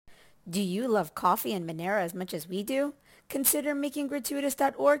Do you love coffee and Monero as much as we do? Consider making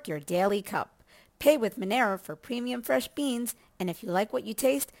gratuitous.org your daily cup. Pay with Monero for premium fresh beans, and if you like what you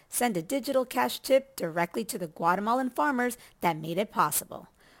taste, send a digital cash tip directly to the Guatemalan farmers that made it possible.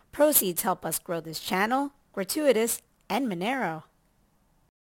 Proceeds help us grow this channel, Gratuitous, and Monero.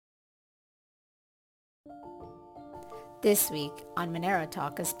 This week on Monero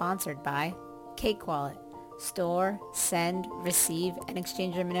Talk is sponsored by Cake Wallet. Store, send, receive, and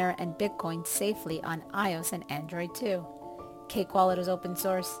exchange your Monero and Bitcoin safely on iOS and Android too. Cake Wallet is open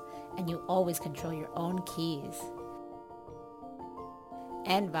source, and you always control your own keys.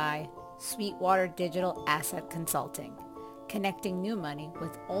 And by Sweetwater Digital Asset Consulting, connecting new money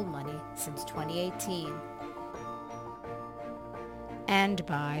with old money since 2018. And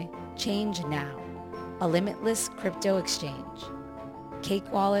by Change Now, a limitless crypto exchange.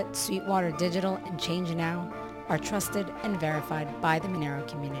 Cake Wallet, Sweetwater Digital, and Change Now are trusted and verified by the Monero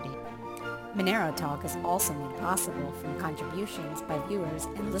community. Monero Talk is also made possible from contributions by viewers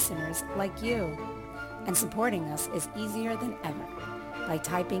and listeners like you. And supporting us is easier than ever by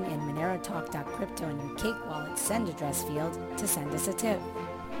typing in monerotalk.crypto in your Cake Wallet send address field to send us a tip.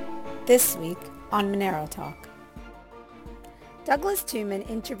 This week on Monero Talk, Douglas Tuman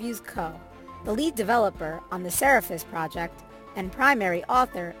interviews Ko, the lead developer on the Seraphis project and primary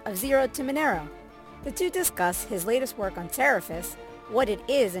author of Zero to Monero. The two discuss his latest work on Seraphis, what it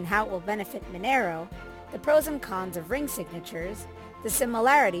is and how it will benefit Monero, the pros and cons of ring signatures, the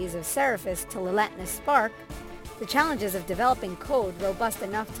similarities of Seraphis to Relentless Spark, the challenges of developing code robust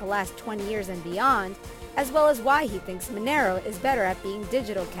enough to last 20 years and beyond, as well as why he thinks Monero is better at being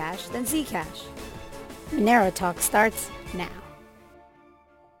digital cash than Zcash. Monero Talk starts now.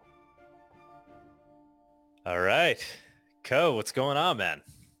 All right. Ko, what's going on, man?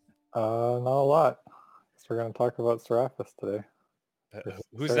 Not a lot. Guess we're going to talk about Seraphis today.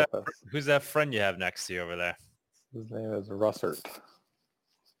 Who's that friend you have next to you over there? His name is Russert.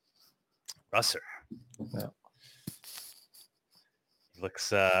 Russer. Yeah.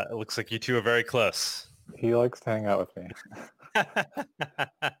 It looks like you two are very close. He likes to hang out with me.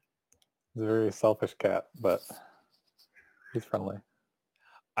 He's a very selfish cat, but he's friendly.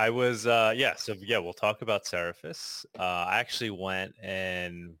 We'll talk about Seraphis. I actually went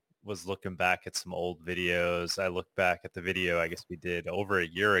and was looking back at some old videos. I looked back at the video I guess we did over a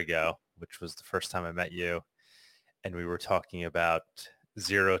year ago, which was the first time I met you. And we were talking about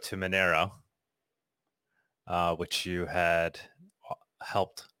Zero to Monero, which you had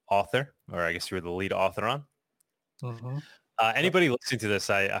helped author, or I guess you were the lead author on. Mm-hmm. Anybody listening to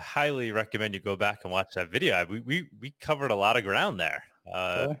this, I highly recommend you go back and watch that video. We covered a lot of ground there.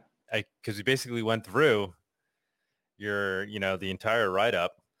 Really? Because we basically went through the entire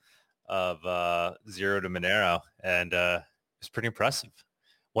write-up of Zero to Monero, and it's pretty impressive.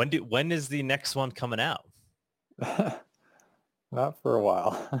 When is the next one coming out? Not for a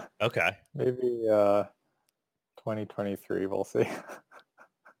while. Okay. Maybe 2023. We'll see.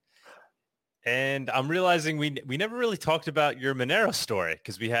 And I'm realizing we never really talked about your Monero story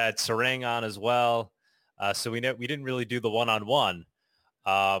because we had Sarang on as well, so we didn't really do the one-on-one.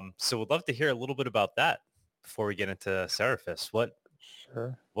 So we'd love to hear a little bit about that before we get into Seraphis. What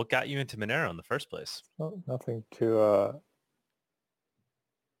got you into Monero in the first place? Well, nothing too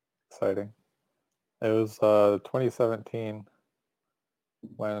exciting. It was 2017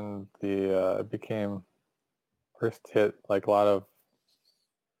 when it became first hit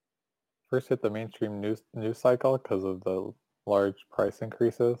the mainstream news cycle because of the large price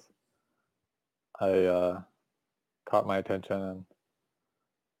increases. I caught my attention, and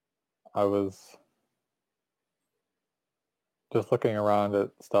I was just looking around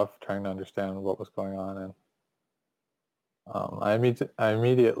at stuff, trying to understand what was going on, and I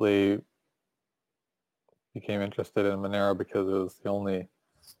immediately became interested in Monero because it was the only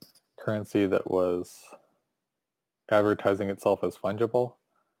currency that was advertising itself as fungible.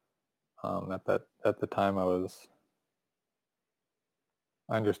 At the time, I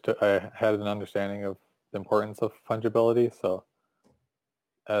had an understanding of the importance of fungibility. So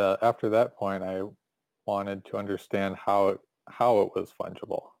after that point, I wanted to understand how it was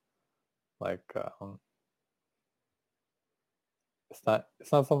fungible. Like it's not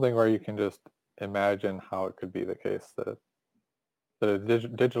something where you can just imagine how it could be the case that a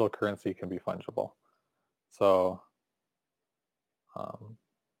digital currency can be fungible. So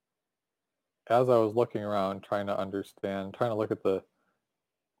as I was looking around, trying to look at the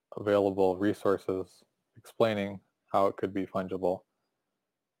available resources explaining how it could be fungible,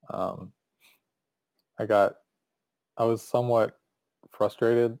 I was somewhat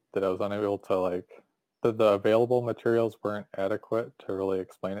frustrated that I was unable to the available materials weren't adequate to really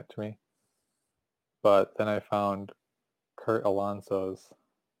explain it to me. But then I found Kurt Alonso's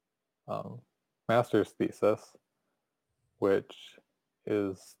master's thesis, which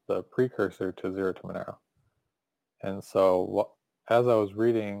is the precursor to Zero to Monero. And so as I was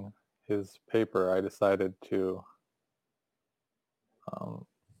reading his paper, I decided to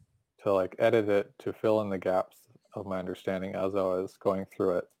like edit it to fill in the gaps of my understanding as I was going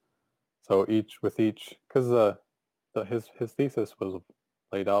through it. So because his thesis was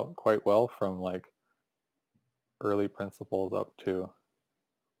laid out quite well from like early principles up to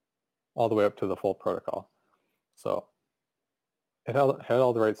all the way up to the full protocol. So it had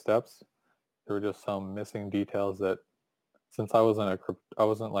all the right steps. There were just some missing details that, since I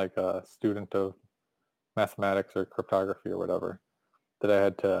wasn't like a student of mathematics or cryptography or whatever, that I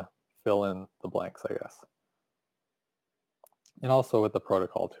had to fill in the blanks, I guess. And also with the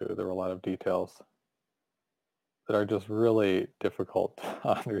protocol too, there were a lot of details that are just really difficult to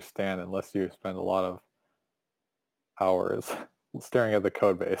understand unless you spend a lot of hours staring at the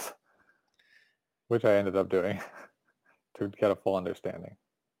code base, which I ended up doing to get a full understanding.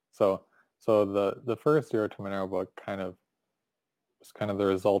 So the first Zero to Monero book was kind of the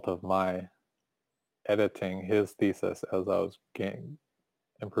result of my editing his thesis as I was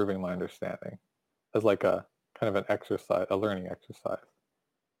improving my understanding, as like a kind of an exercise, a learning exercise.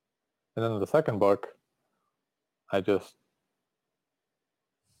 And then the second book, I just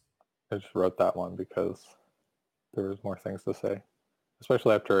wrote that one because there was more things to say,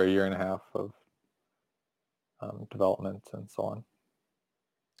 especially after a year and a half of development and so on.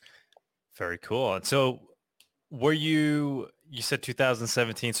 Very cool. And so you said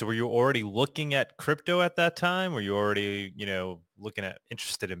 2017, so were you already looking at crypto at that time? Were you already,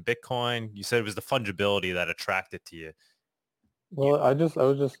 interested in Bitcoin? You said it was the fungibility that attracted to you. Well, I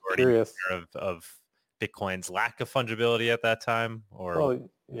was just curious of Bitcoin's lack of fungibility at that time, or? Well,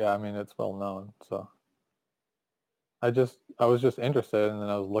 yeah, I mean, it's well known. So I was just interested, and then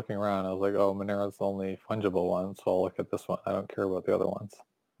I was looking around. I was like, oh, Monero's the only fungible one, so I'll look at this one. I don't care about the other ones.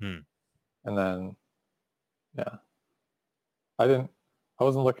 And then, yeah, I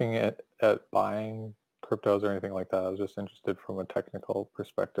wasn't looking at buying cryptos or anything like that. I was just interested from a technical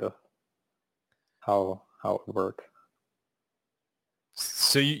perspective, how it would work.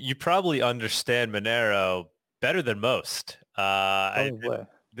 So you probably understand Monero better than most.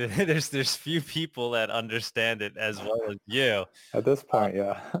 There's few people that understand it as well as you. At this point,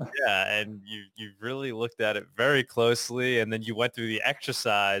 yeah. Yeah, and you really looked at it very closely, and then you went through the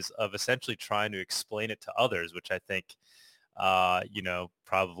exercise of essentially trying to explain it to others, which I think,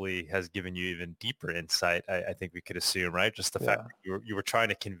 probably has given you even deeper insight. I think we could assume, right? Just the fact that you were trying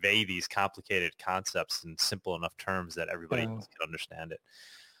to convey these complicated concepts in simple enough terms that everybody else could understand it.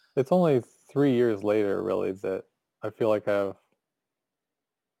 It's only 3 years later, really, that I feel like I have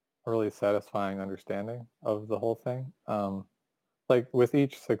a really satisfying understanding of the whole thing. Like with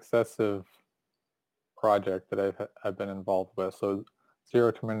each successive project that I've been involved with, so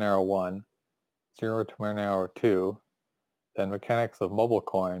Zero to Monero 1, Zero to Monero 2, then Mechanics of Mobile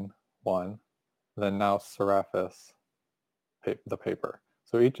Coin 1, then now Seraphis, the paper.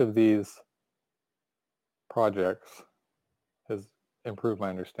 So each of these projects has improved my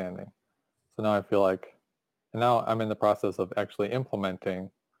understanding. So now I feel like, and now I'm in the process of actually implementing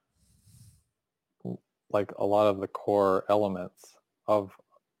like a lot of the core elements of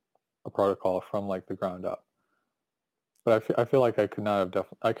a protocol from like the ground up. But I feel like I could not have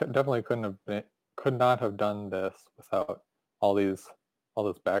definitely could not have done this without all this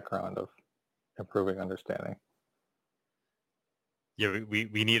background of improving understanding. Yeah,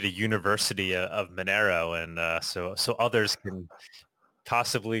 we need a university of Monero, and so others can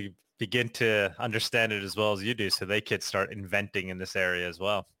possibly begin to understand it as well as you do, so they could start inventing in this area as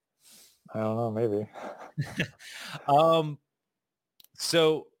well. I don't know, maybe.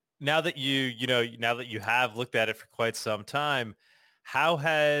 So now that you have looked at it for quite some time, how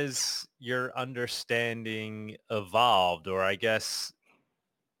has your understanding evolved? Or I guess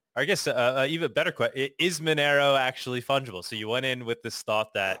even better question, is Monero actually fungible? So you went in with this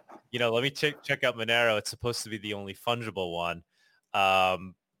thought that, let me check out Monero. It's supposed to be the only fungible one. What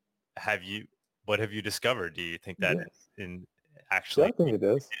have you discovered? Do you think that it's actually? Yeah, I think it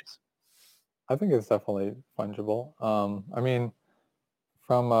is. I think it's definitely fungible. I mean,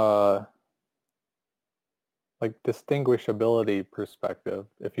 from a like distinguishability perspective,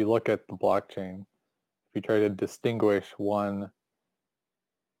 if you look at the blockchain, if you try to distinguish one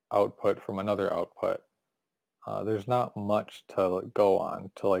output from another output, there's not much to go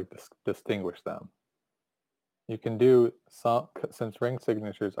on to like distinguish them. you can do some, since ring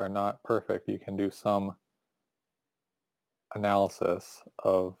signatures are not perfect, you can do some analysis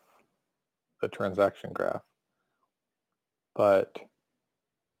of the transaction graph, but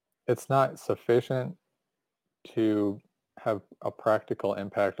it's not sufficient to have a practical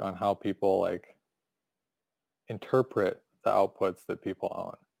impact on how people like interpret the outputs that people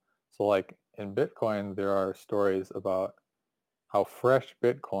own. So like in Bitcoin, there are stories about how fresh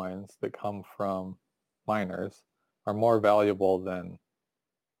Bitcoins that come from miners are more valuable than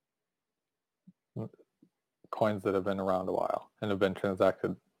coins that have been around a while and have been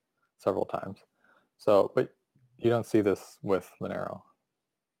transacted several times. So, but you don't see this with Monero.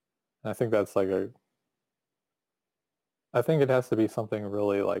 And I think that's like I think it has to be something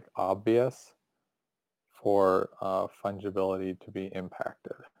really like obvious for fungibility to be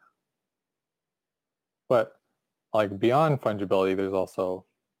impacted. But like beyond fungibility, there's also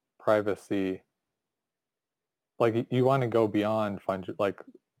privacy. Like you want to go beyond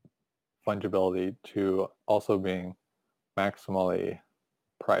fungibility to also being maximally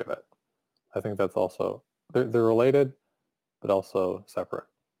private. I think that's also, they're related, but also separate.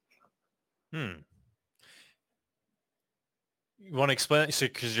 You want to explain? So,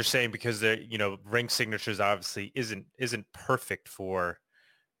 because you're saying because ring signatures obviously isn't perfect for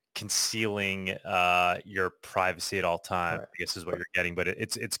concealing your privacy at all times. Right. I guess is what you're getting, but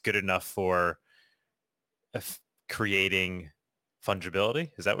it's good enough for creating fungibility.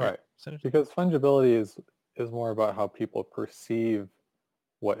 Is that what Right? you're saying? Because fungibility is more about how people perceive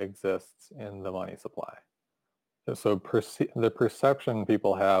what exists in the money supply. So the perception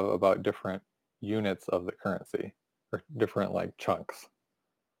people have about different units of the currency or different like chunks.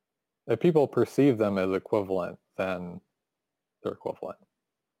 If people perceive them as equivalent, then they're equivalent.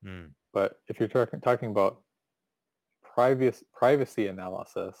 But if you're talking about privacy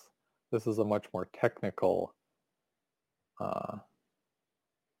analysis, this is a much more technical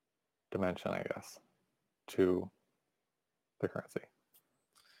dimension, I guess, to the currency.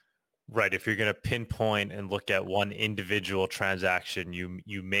 Right. If you're going to pinpoint and look at one individual transaction,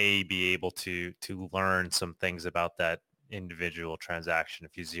 you may be able to learn some things about that individual transaction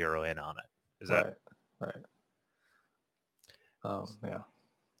if you zero in on it. Is that right? Yeah.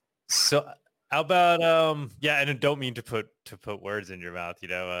 So how about and I don't mean to put words in your mouth,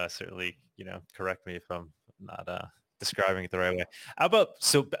 certainly, correct me if I'm not describing it the right way. How about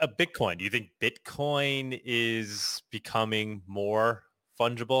Bitcoin? Do you think Bitcoin is becoming more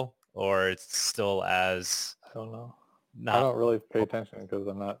fungible or it's still as I don't know. not I don't really pay attention because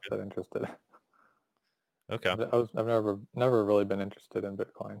I'm not that interested. Okay. I've never really been interested in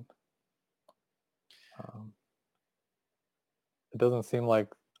Bitcoin. It doesn't seem like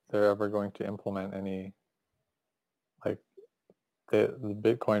they're ever going to implement any, like the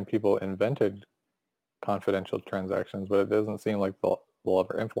Bitcoin people invented confidential transactions, but it doesn't seem like they'll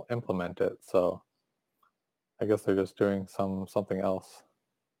ever implement it. So I guess they're just doing something else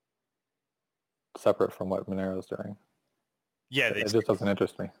separate from what Monero is doing. Yeah, it just doesn't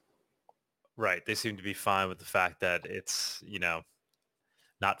interest me. Right. They seem to be fine with the fact that it's,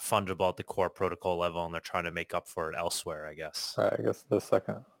 not fungible at the core protocol level and they're trying to make up for it elsewhere, I guess. Right, I guess the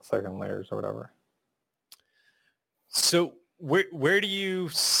second layers or whatever. So where do you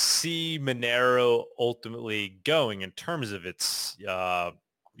see Monero ultimately going in terms of its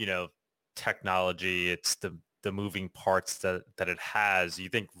technology, it's the moving parts that it has? You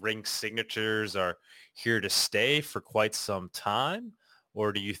think ring signatures are here to stay for quite some time,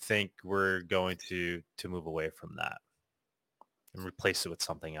 or do you think we're going to move away from that and replace it with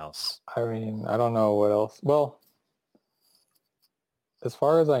something else? I mean, I don't know what else. Well, as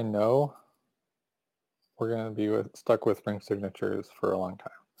far as I know, we're going to be stuck with ring signatures for a long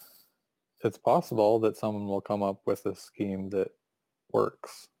time. It's possible that someone will come up with a scheme that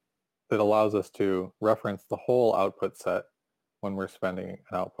works, that allows us to reference the whole output set when we're spending an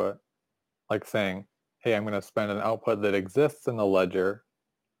output. Like saying, hey, I'm going to spend an output that exists in the ledger,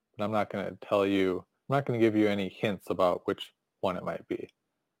 but I'm not going to give you any hints about which one it might be.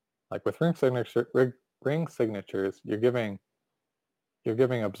 Like with ring signatures, you're giving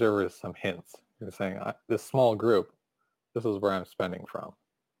observers some hints. You're saying, this small group, this is where I'm spending from.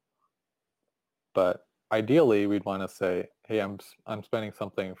 But ideally, we'd want to say, hey, I'm spending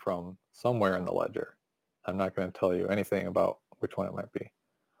something from somewhere in the ledger. I'm not going to tell you anything about which one it might be.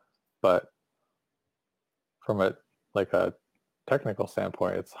 But from a technical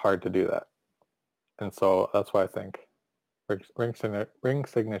standpoint, it's hard to do that. And so that's why I think ring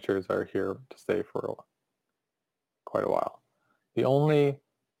signatures are here to stay for quite a while. The only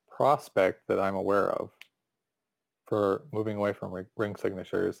prospect that I'm aware of for moving away from ring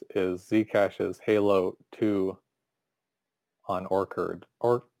signatures is Zcash's Halo 2 on Orchard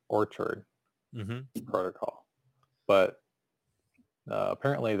Mm-hmm. protocol. But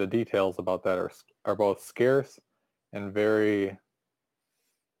apparently the details about that are both scarce and very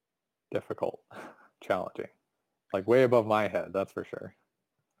difficult, challenging, like way above my head, that's for sure.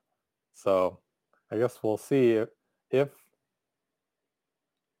 So I guess we'll see if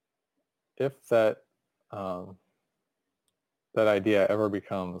that that idea ever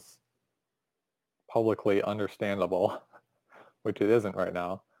becomes publicly understandable, which it isn't right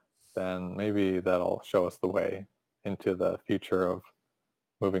now, then maybe that'll show us the way into the future of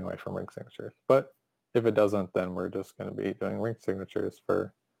moving away from ring signatures. But if it doesn't, then we're just going to be doing ring signatures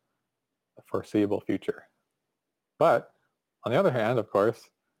for the foreseeable future. But on the other hand, of course,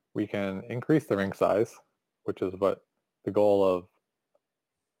 we can increase the ring size, which is what the goal of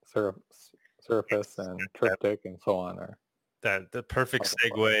Seraphis and Triptych and so on are. The perfect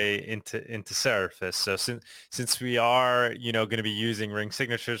segue into Seraphis. So since we are going to be using ring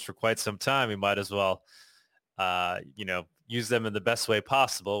signatures for quite some time, we might as well use them in the best way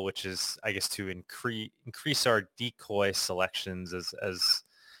possible, which is, I guess, to increase our decoy selections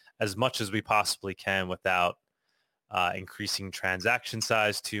as much as we possibly can without increasing transaction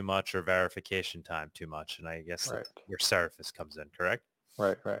size too much or verification time too much. And I guess that's where Seraphis comes in, correct?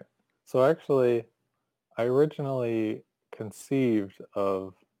 Right. So actually, I originally conceived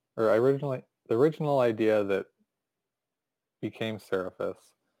of, the original idea that became Seraphis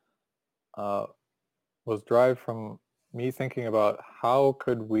was derived from me thinking about how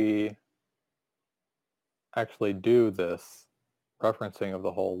could we actually do this referencing of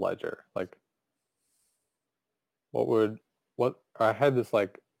the whole ledger. Like, what I had this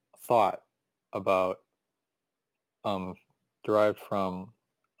like thought about derived from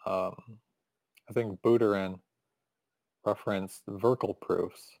I think Buterin referenced Verkle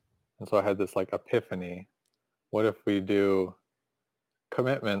proofs, and so I had this like epiphany. What if we do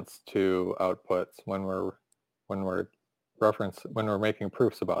commitments to outputs when we're making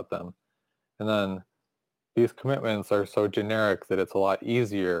proofs about them, and then these commitments are so generic that it's a lot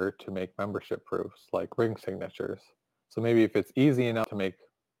easier to make membership proofs like ring signatures. So maybe if it's easy enough to make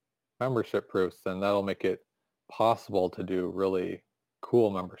membership proofs, then that'll make it possible to do really cool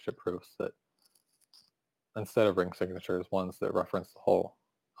membership proofs that, instead of ring signatures, ones that reference the whole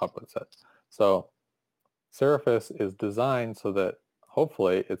output set. So Seraphis is designed so that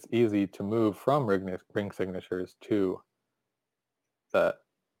hopefully it's easy to move from ring signatures to that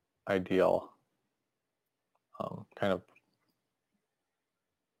ideal kind of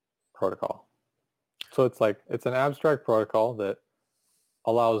protocol. So it's an abstract protocol that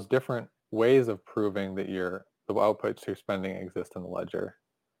allows different ways of proving that the outputs you're spending exist in the ledger.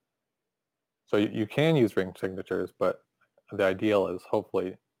 So you can use ring signatures, but the ideal is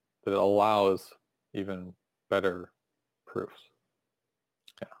hopefully that it allows even better proofs.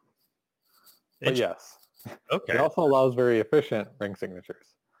 Yeah. But yes. Okay. It also allows very efficient ring signatures.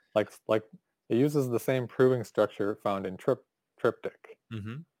 Like it uses the same proving structure found in Triptych,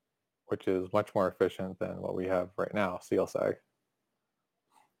 which is much more efficient than what we have right now, CLSAG.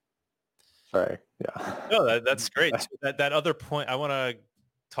 Sorry. Yeah. No, that's great. So that other point, I want to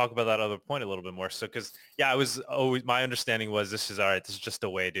talk about that other point a little bit more. So, because I was always, my understanding was this is just a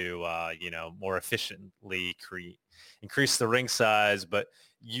way to more efficiently increase the ring size. But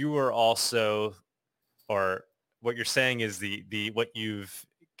you are also, or what you're saying is the what you've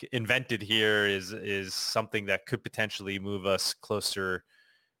invented here is something that could potentially move us closer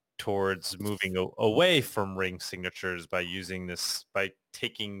towards moving away from ring signatures by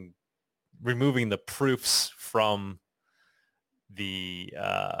removing the proofs from the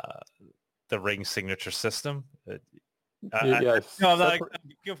ring signature system. Yes. I'm not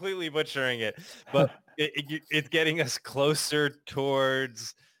completely butchering it, but it's getting us closer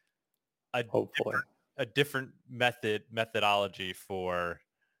towards hopefully a different methodology for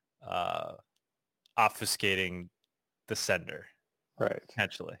obfuscating the sender. Right.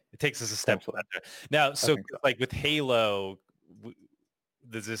 Potentially. It takes us a step further. Now, so like with Halo,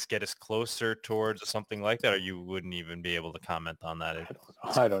 does this get us closer towards something like that, or you wouldn't even be able to comment on that?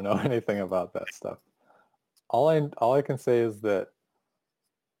 I don't know anything about that stuff. All I can say is that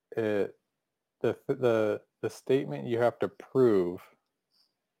the statement you have to prove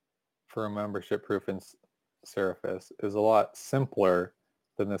for a membership proof in Seraphis is a lot simpler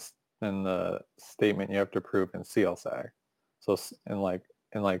than the statement you have to prove in CLSAG. So in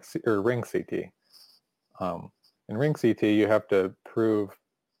Ring CT, in Ring CT you have to prove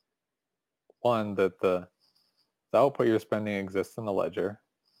one that the output you're spending exists in the ledger.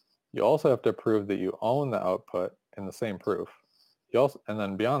 You also have to prove that you own the output in the same proof. And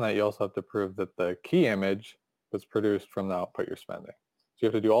then beyond that, you also have to prove that the key image was produced from the output you're spending. So you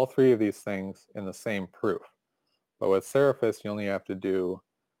have to do all three of these things in the same proof. But with Seraphis, you only have to do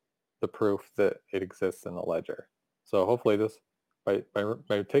the proof that it exists in the ledger. So hopefully this, by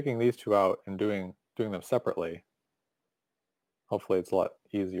taking these two out and doing them separately, hopefully it's a lot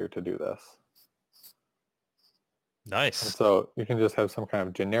easier to do this. Nice. And so you can just have some kind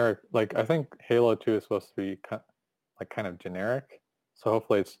of generic, like I think Halo 2 is supposed to be kind of generic. So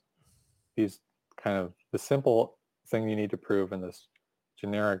hopefully it's these kind of the simple thing you need to prove and this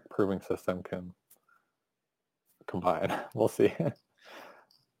generic proving system can combine. We'll see.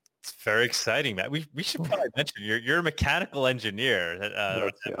 It's very exciting, Matt. We should probably mention you're a mechanical engineer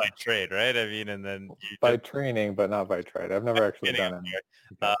by trade, right? I mean, and then by training, but not by trade. I've never actually done it.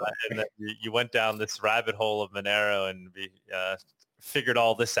 And then you went down this rabbit hole of Monero and figured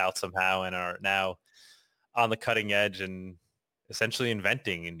all this out somehow and are now on the cutting edge and essentially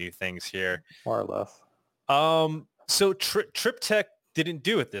inventing new things here. More or less. So Triptych didn't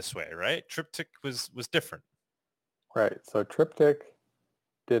do it this way, right? Triptych was different. Right. So Triptych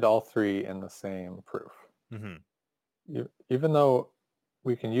did all three in the same proof. Mm-hmm. Even though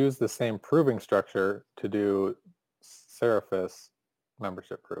we can use the same proving structure to do Seraphis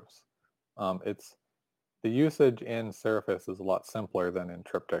membership proofs, it's the usage in Seraphis is a lot simpler than in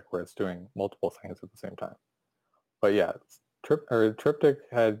Triptych, where it's doing multiple things at the same time. But yeah, Triptych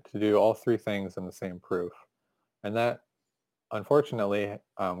had to do all three things in the same proof, and that unfortunately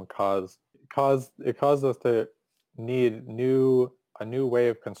caused us to need a new way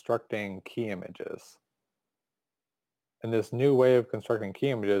of constructing key images. And this new way of constructing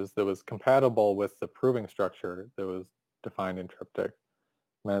key images that was compatible with the proving structure that was defined in Triptych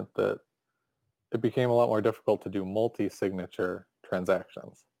meant that it became a lot more difficult to do multi-signature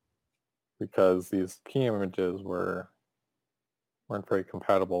transactions because these key images weren't very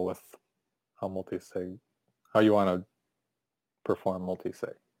compatible with how you want to perform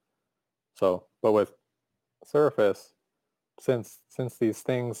multi-sig. So, but with Seraphis, since these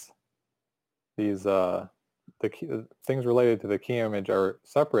things, the things related to the key image are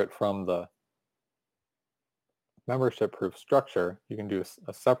separate from the membership proof structure, you can do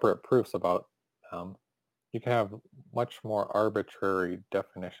a separate proofs about you can have much more arbitrary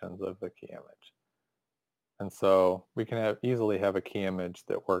definitions of the key image. And so we can easily have a key image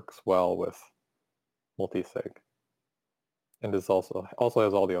that works well with multisig and is also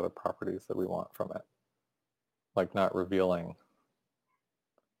has all the other properties that we want from it, like not revealing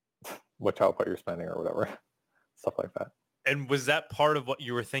which output you're spending or whatever, stuff like that. And was that part of what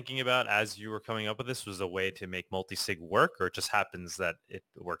you were thinking about as you were coming up with this, was a way to make multisig work, or it just happens that it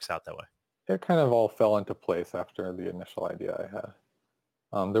works out that way? It kind of all fell into place after the initial idea I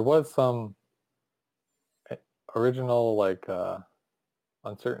had. There was some original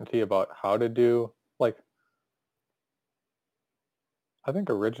uncertainty about how to do, I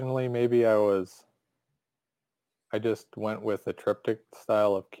think originally maybe I just went with a Triptych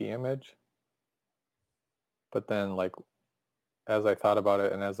style of key image. But then as I thought about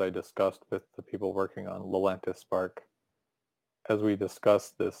it and as I discussed with the people working on Lelantus Spark, as we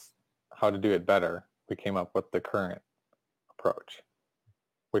discussed this, how to do it better, we came up with the current approach,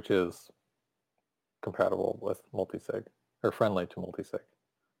 which is compatible with multisig or friendly to multisig.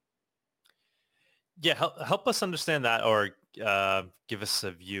 Yeah, help us understand that, or give us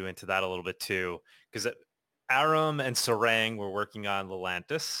a view into that a little bit too, because Aram and Sarang were working on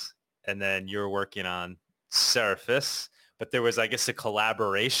Lelantus, and then you're working on Seraphis, but there was, I guess, a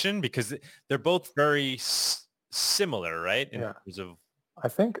collaboration because they're both very similar, right? In terms of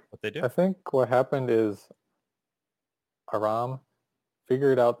what they do. I think what happened is Aram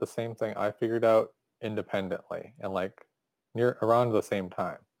figured out the same thing I figured out independently and around the same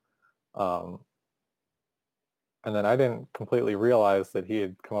time. And then I didn't completely realize that he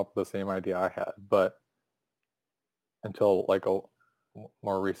had come up with the same idea I had, but until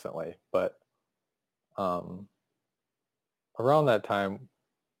more recently. But around that time,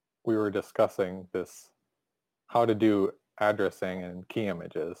 we were discussing how to do addressing and key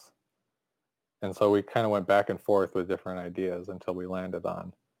images. And so we kind of went back and forth with different ideas until we landed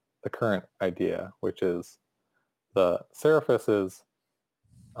on the current idea, which is the Seraphis's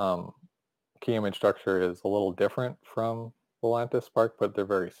key image structure is a little different from Lelantus Spark, but they're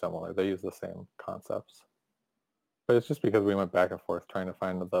very similar. They use the same concepts. But it's just because we went back and forth trying to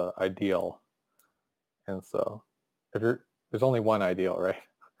find the ideal. And so there's only one ideal, right?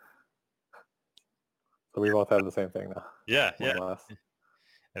 So we both have the same thing now. Yeah.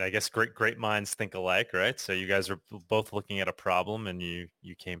 And I guess great minds think alike, right? So you guys are both looking at a problem and you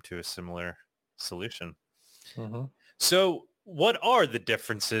came to a similar solution. Mm-hmm. So What are the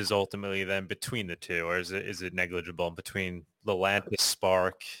differences ultimately then between the two, or is it negligible between Lelantis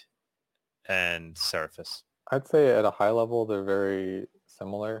Spark and Seraphis? I'd say at a high level, they're very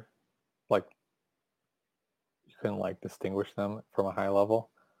similar. Like you can like distinguish them from a high level.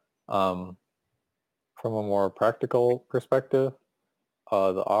 Um, from a more practical perspective, the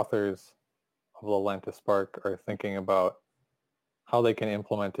authors of Lelantis Spark are thinking about how they can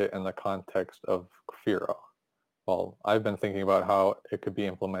implement it in the context of Firo. Well, I've been thinking about how it could be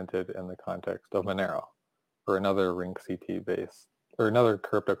implemented in the context of Monero or another Ring CT base or another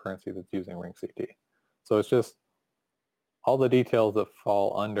cryptocurrency that's using Ring CT. So it's just all the details that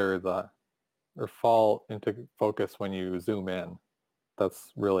fall under the or fall into focus when you zoom in.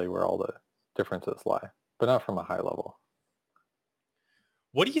 That's really where all the differences lie, but not from a high level.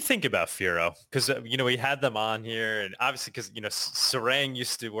 What do you think about Firo? Because, we had them on here, and obviously because, Sarang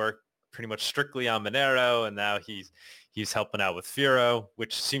used to work pretty much strictly on Monero, and now he's helping out with Firo,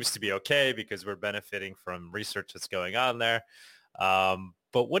 which seems to be okay because we're benefiting from research that's going on there.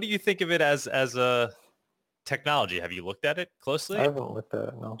 But what do you think of it as a technology? Have you looked at it I closely? haven't looked at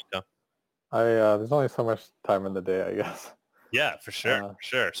it, no. No. There's only so much time in the day, I guess. Yeah, for sure, Uh, for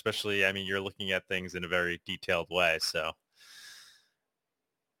sure. Especially, I mean, you're looking at things in a very detailed way, so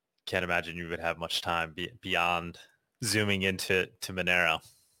can't imagine you would have much time beyond zooming into Monero.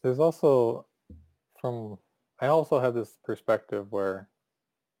 there's also from I also had this perspective where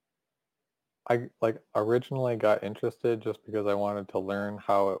I like originally got interested just because I wanted to learn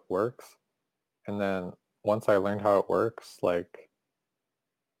how it works. And then once I learned how it works, like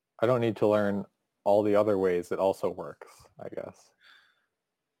I don't need to learn all the other ways it also works, I guess.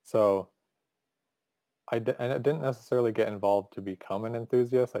 So and I didn't necessarily get involved to become an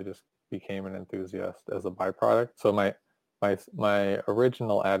enthusiast. I just became an enthusiast as a byproduct. So my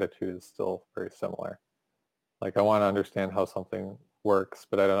original attitude is still very similar. Like I want to understand how something works,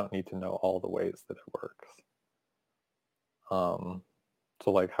 but I don't need to know all the ways that it works. Um,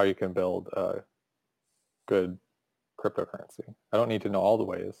 so like how you can build a good cryptocurrency. I don't need to know all the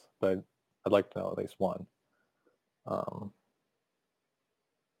ways, but I'd like to know at least one. Um,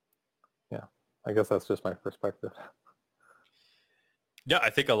 yeah, I guess that's just my perspective. Yeah,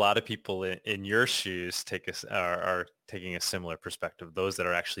 I think a lot of people in your shoes are taking a similar perspective. Those that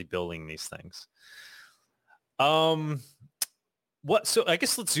are actually building these things. Um, So I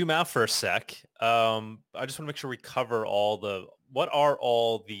guess let's zoom out for a sec. I just want to make sure we cover what are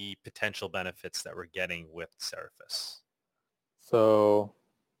all the potential benefits that we're getting with Seraphis? So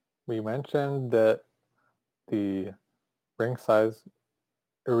we mentioned that the ring size,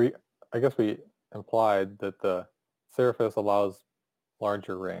 or I guess we implied that the Seraphis allows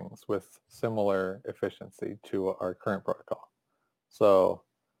larger rings with similar efficiency to our current protocol. So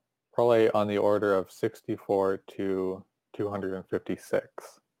probably on the order of 64 to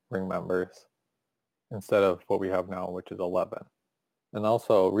 256 ring members instead of what we have now, which is 11. And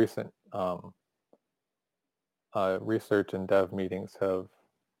also recent research and dev meetings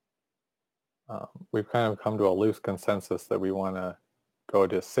we've kind of come to a loose consensus that we want to go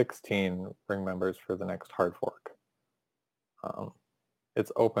to 16 ring members for the next hard fork.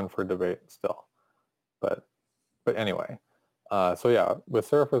 It's open for debate still, but anyway. So yeah, with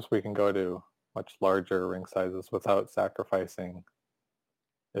Seraphis we can go to much larger ring sizes without sacrificing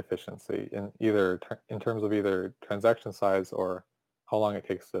efficiency in terms of either transaction size or how long it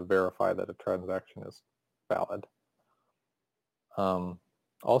takes to verify that a transaction is valid.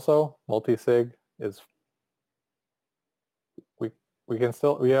 Also, multi-sig is we we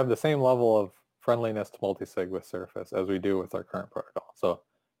have the same level of friendliness to multi-sig with Seraphis as we do with our current protocol. So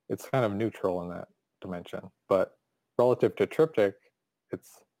it's kind of neutral in that dimension. But relative to Triptych,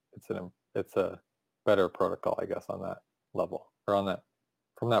 it's a better protocol, I guess, on that level or on that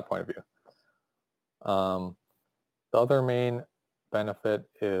from that point of view. The other main benefit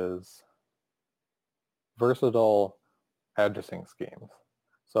is versatile addressing schemes.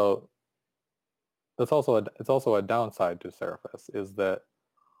 So it's also a downside to Seraphis is that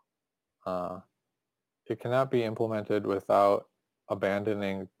it cannot be implemented without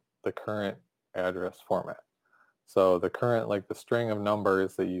abandoning the current address format. So the current, like the string of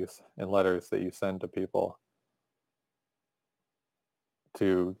numbers and letters that you send to people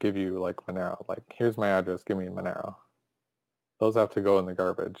to give you like Monero, like here's my address, give me Monero. Those have to go in the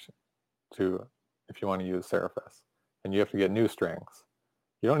garbage if you want to use Seraphis. And you have to get new strings.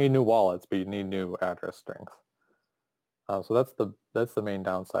 You don't need new wallets, but you need new address strings. So that's the main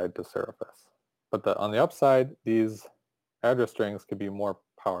downside to Seraphis. But on the upside, these address strings could be more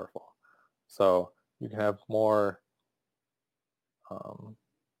powerful. So you can have more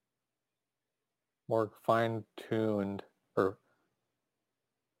more fine-tuned, for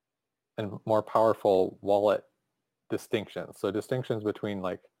and more powerful wallet distinctions. So distinctions between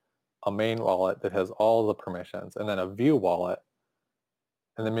like a main wallet that has all the permissions, and then a view wallet,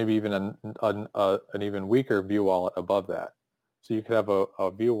 and then maybe even an even weaker view wallet above that. So you could have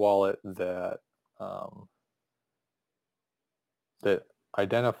a view wallet that that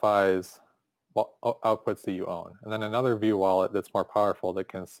identifies outputs that you own, and then another view wallet that's more powerful that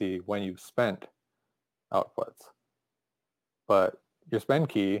can see when you've spent outputs. But your spend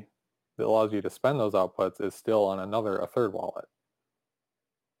key that allows you to spend those outputs is still on a third wallet.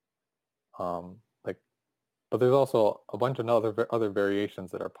 But there's also a bunch of other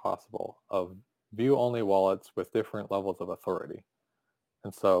variations that are possible of view-only wallets with different levels of authority.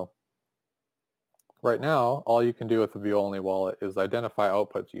 And so right now, all you can do with the view-only wallet is identify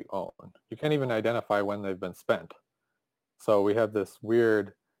outputs you own. You can't even identify when they've been spent. So we have this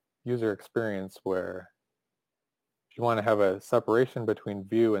weird user experience where if you want to have a separation between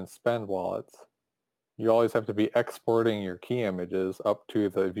view and spend wallets, you always have to be exporting your key images up to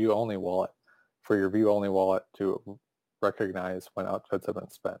the view-only wallet for your view-only wallet to recognize when outputs have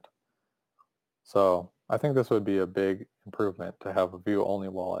been spent. So I think this would be a big improvement to have a view-only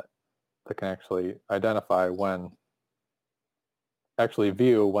wallet that can actually identify view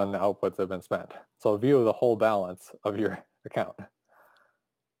when the outputs have been spent. So view the whole balance of your account.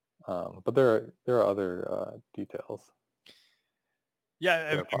 But there are other details. Yeah,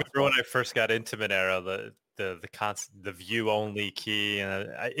 I remember when I first got into Monero, the view only key, and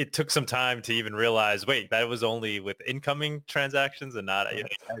it took some time to even realize, wait, that was only with incoming transactions and not,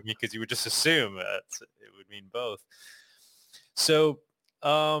 because you would just assume it would mean both. So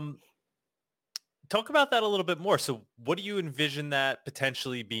talk about that a little bit more. So what do you envision that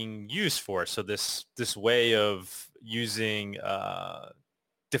potentially being used for? So this way of using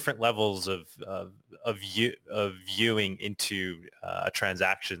different levels of viewing into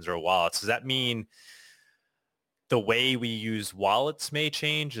transactions or wallets. Does that mean the way we use wallets may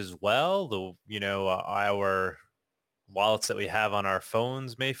change as well? Our wallets that we have on our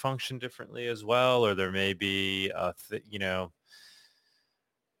phones may function differently as well, or there may be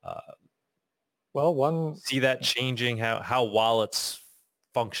see that changing how wallets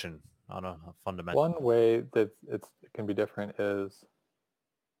function on a fundamental. One way that it can be different is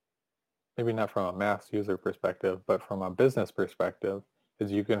maybe not from a mass user perspective, but from a business perspective,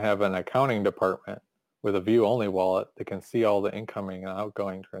 is you can have an accounting department with a view-only wallet that can see all the incoming and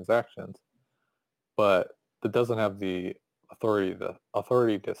outgoing transactions, but that doesn't have the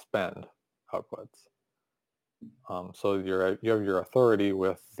authority to spend outputs. So you have your authority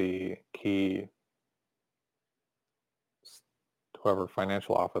with the key, whoever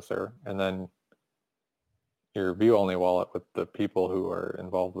financial officer, and then your view-only wallet with the people who are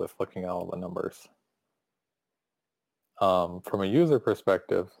involved with looking at all the numbers. From a user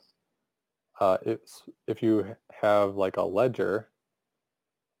perspective, it's if you have like a ledger,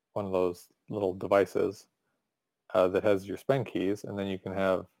 one of those little devices that has your spend keys, and then you can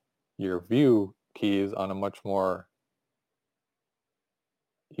have your view keys on a much more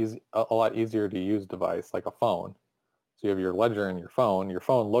a lot easier to use device, like a phone. So you have your ledger in your phone. Your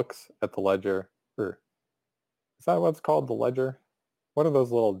phone looks at the ledger, or is that what's called, the ledger? What are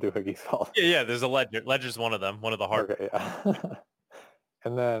those little doohickeys called? Yeah, there's a ledger. Ledger's one of them, one of the hard. Okay, yeah.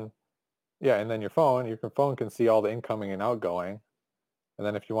 and then your phone can see all the incoming and outgoing. And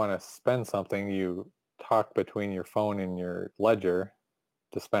then if you want to spend something, you talk between your phone and your ledger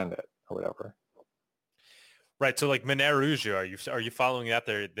to spend it or whatever. Right. So like Monero, are you following that?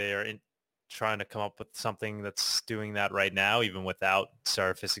 They're trying to come up with something that's doing that right now, even without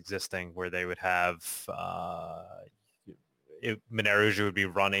Seraphis existing, where they would have Monero would be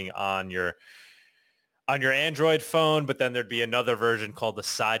running on your Android phone, but then there'd be another version called the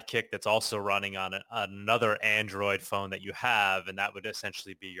Sidekick that's also running on another Android phone that you have, and that would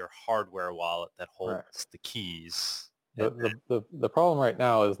essentially be your hardware wallet that holds the keys. The problem right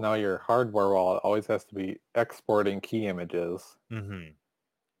now is now your hardware wallet always has to be exporting key images. Mm-hmm.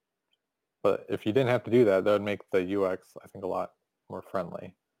 But if you didn't have to do that, that would make the UX, I think, a lot more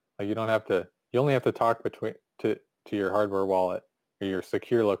friendly. Like you only have to talk to your hardware wallet or your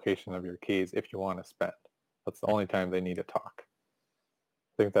secure location of your keys if you want to spend. That's the only time they need to talk.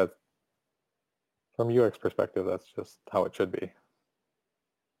 I think that from UX perspective, that's just how it should be.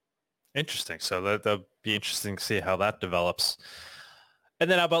 Interesting. So that'll be interesting to see how that develops. And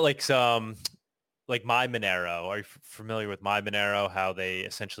then how about like some like My Monero? Are you familiar with My Monero? How they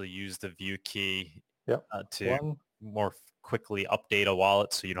essentially use the view key to more quickly update a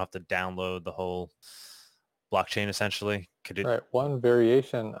wallet, so you don't have to download the whole blockchain essentially. One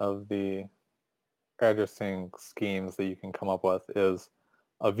variation of addressing schemes that you can come up with is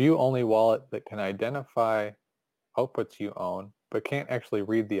a view-only wallet that can identify outputs you own, but can't actually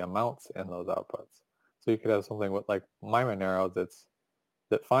read the amounts in those outputs. So you could have something with like My Monero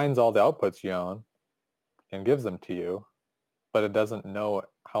that finds all the outputs you own and gives them to you, but it doesn't know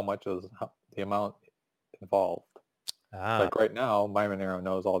how much is the amount involved. Like right now, My Monero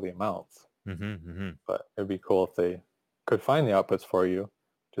knows all the amounts, but it'd be cool if they could find the outputs for you,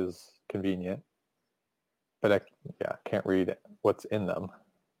 which is convenient. But I can't read what's in them.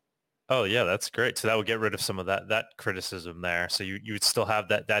 Oh yeah, that's great. So that would get rid of some of that criticism there. So you would still have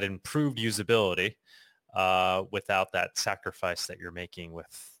that improved usability without that sacrifice that you're making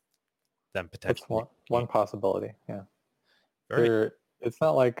with them potentially. That's one possibility. Yeah. Very. It's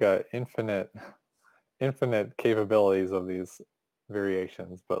not like infinite capabilities of these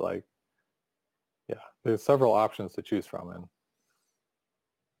variations, but like, yeah, there's several options to choose from, and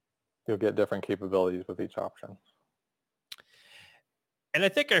you'll get different capabilities with each option. And I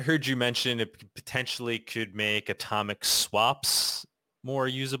think I heard you mention it potentially could make atomic swaps more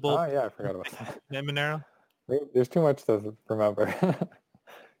usable. Oh yeah, I forgot about that. In Monero? There's too much to remember.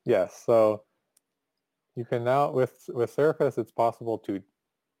 Yes, so you can now, with Seraphis, it's possible to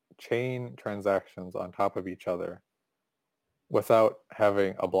chain transactions on top of each other without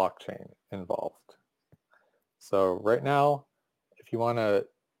having a blockchain involved. So right now, if you want to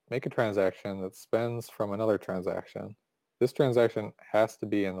make a transaction that spends from another transaction, this transaction has to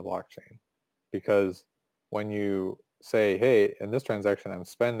be in the blockchain, because when you say, hey, in this transaction, I'm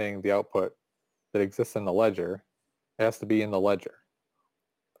spending the output that exists in the ledger, it has to be in the ledger.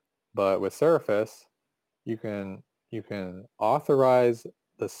 But with Seraphis, you can authorize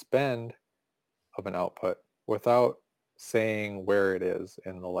the spend of an output without saying where it is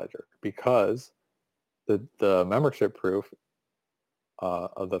in the ledger, because the membership proof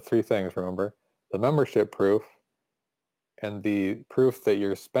of the three things, remember, the membership proof and the proof that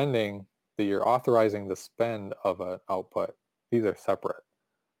you're authorizing the spend of an output, these are separate.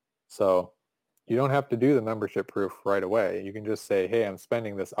 So you don't have to do the membership proof right away. You can just say, hey, I'm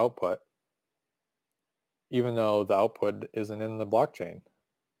spending this output, even though the output isn't in the blockchain.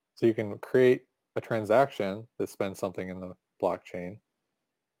 So you can create a transaction that spends something in the blockchain,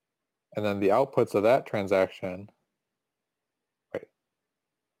 and then the outputs of that transaction, wait,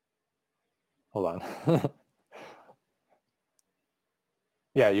 hold on.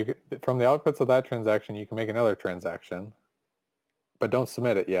 Yeah, from the outputs of that transaction, you can make another transaction, but don't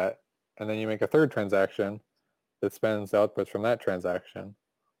submit it yet. And then you make a third transaction that spends the outputs from that transaction.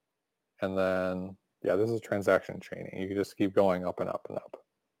 And then, yeah, this is transaction chaining. You can just keep going up and up and up.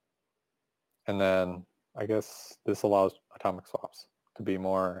 And then I guess this allows atomic swaps to be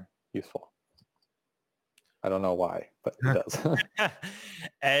more useful. I don't know why, but it does.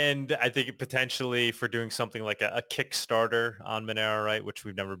 And I think potentially for doing something like a Kickstarter on Monero, right, which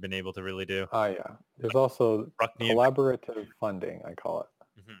we've never been able to really do. Yeah. There's also collaborative funding, I call it,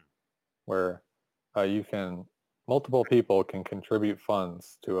 where multiple people can contribute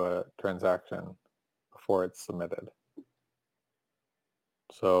funds to a transaction before it's submitted.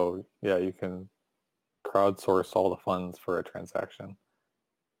 So yeah, you can crowdsource all the funds for a transaction.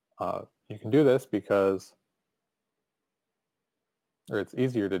 You can do this because, or it's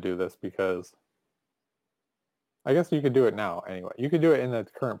easier to do this because, I guess you could do it now anyway. You could do it in the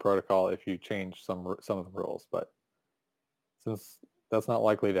current protocol if you change some of the rules, but since that's not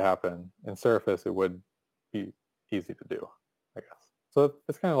likely to happen, in Seraphis it would be easy to do, I guess. So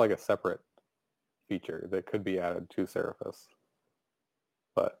it's kind of like a separate feature that could be added to Seraphis.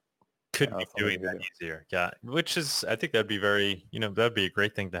 But could be doing that easier. Yeah. Which is, I think that'd be very, that'd be a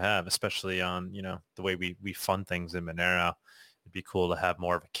great thing to have, especially on, the way we fund things in Monero. It'd be cool to have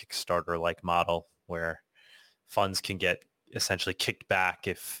more of a Kickstarter-like model where funds can get essentially kicked back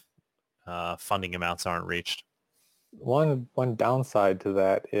if funding amounts aren't reached. One downside to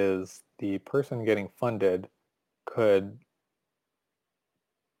that is the person getting funded could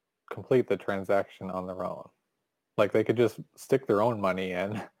complete the transaction on their own. Like they could just stick their own money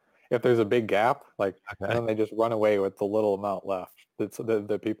in if there's a big gap, and then they just run away with the little amount left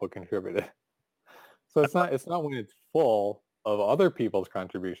that people contributed. So it's not when it's full of other people's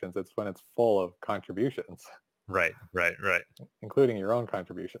contributions, it's when it's full of contributions. Right. Including your own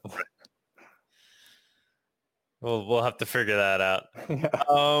contributions. Right. Well, we'll have to figure that out. Yeah.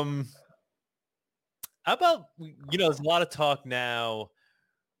 How about, there's a lot of talk now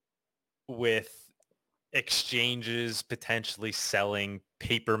with exchanges potentially selling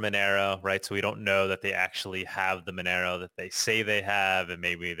paper Monero, right? So we don't know that they actually have the Monero that they say they have, and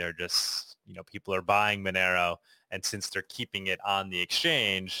maybe they're just, people are buying Monero, and since they're keeping it on the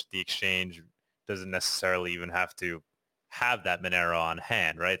exchange doesn't necessarily even have to have that Monero on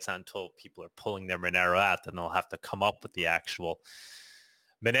hand, right? It's not until people are pulling their Monero out, then they'll have to come up with the actual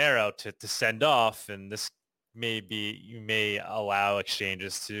Monero to send off. And this you may allow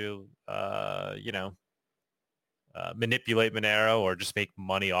exchanges to, manipulate Monero or just make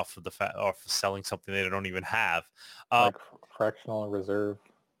money off of off of selling something they don't even have. Like fractional reserve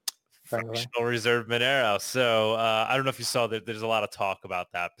kind of thing? Fractional reserve Monero. So I don't know if you saw that there's a lot of talk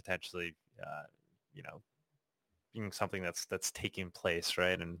about that potentially, being something that's taking place,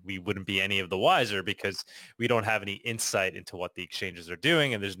 right? And we wouldn't be any of the wiser because we don't have any insight into what the exchanges are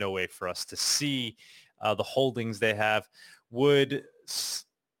doing, and there's no way for us to see the holdings they have. Would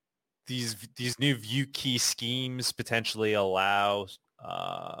these new view key schemes potentially allow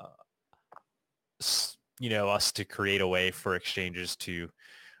us to create a way for exchanges to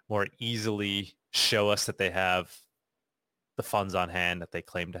more easily show us that they have the funds on hand that they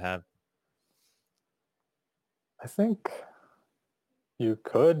claim to have? I think you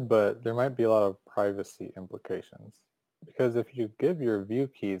could, but there might be a lot of privacy implications. Because if you give your view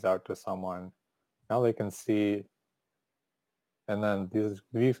keys out to someone, now they can see, and then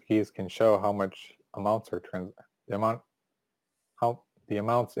these keys can show how much amounts are the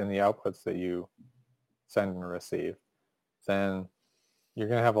amounts in the outputs that you send and receive. Then you're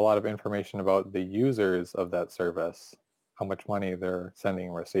going to have a lot of information about the users of that service, how much money they're sending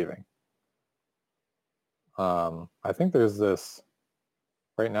and receiving. I think there's this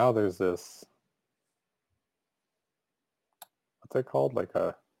what's it called? I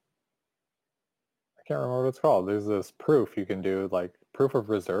can't remember what it's called. There's this proof you can do, like proof of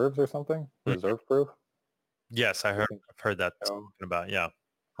reserves or something, reserve proof. Yes, I've heard that talking about, yeah.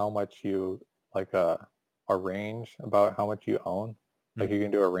 How much you, like a range about how much you own. Like you can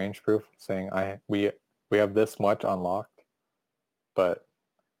do a range proof saying we have this much unlocked. But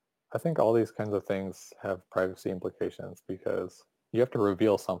I think all these kinds of things have privacy implications because you have to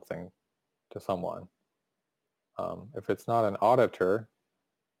reveal something to someone. If it's not an auditor,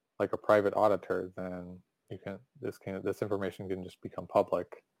 like a private auditor, then this information can just become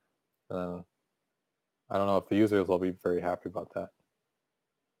public. And I don't know if the users will be very happy about that.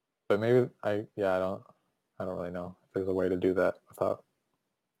 But maybe I don't really know if there's a way to do that without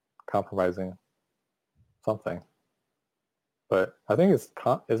compromising something. But I think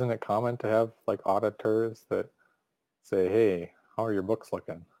isn't it common to have like auditors that say, "Hey, how are your books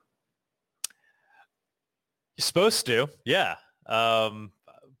looking?" You're supposed to, yeah. But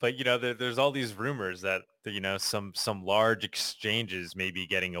there's all these rumors that some large exchanges may be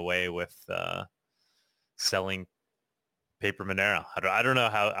getting away with selling paper Monero. I don't know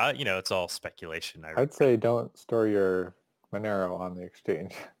how. It's all speculation. I'd say don't store your Monero on the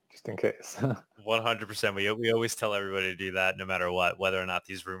exchange just in case. 100%. We always tell everybody to do that, no matter what, whether or not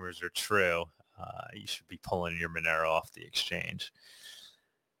these rumors are true. You should be pulling your Monero off the exchange.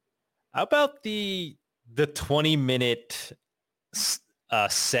 How about the 20-minute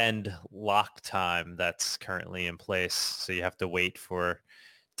send lock time that's currently in place? So you have to wait for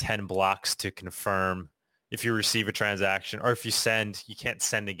 10 blocks to confirm if you receive a transaction, or if you send, you can't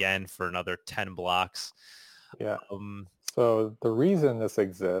send again for another 10 blocks. Yeah. So the reason this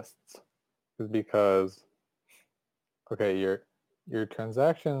exists is because, okay, your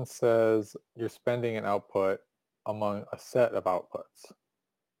transaction says you're spending an output among a set of outputs.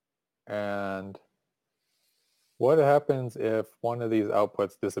 And what happens if one of these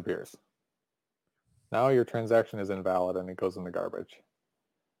outputs disappears? Now your transaction is invalid and it goes in the garbage.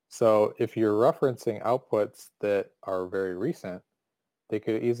 So if you're referencing outputs that are very recent, they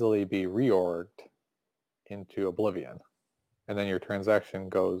could easily be reorged into oblivion. And then your transaction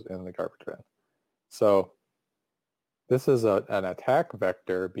goes in the garbage bin. So this is an attack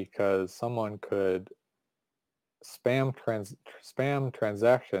vector because someone could spam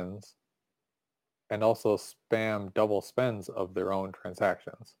transactions and also spam double spends of their own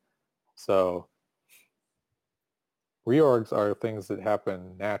transactions. So reorgs are things that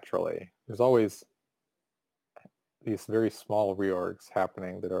happen naturally. There's always these very small reorgs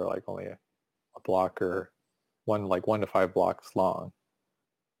happening that are like only a block or one to 5 blocks long,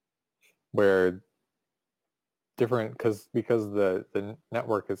 where because the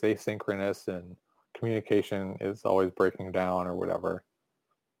network is asynchronous and communication is always breaking down or whatever.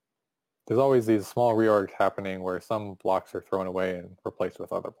 There's always these small reorgs happening where some blocks are thrown away and replaced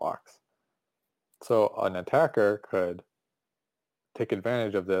with other blocks. So an attacker could take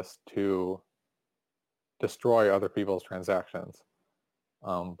advantage of this to destroy other people's transactions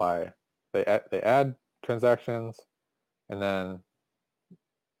they add transactions, and then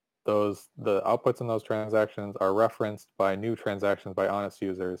the outputs in those transactions are referenced by new transactions by honest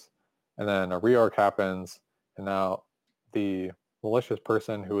users, and then a reorg happens, and now the malicious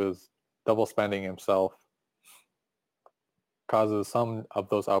person who is double spending himself causes some of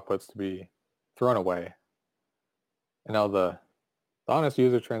those outputs to be thrown away. And now the honest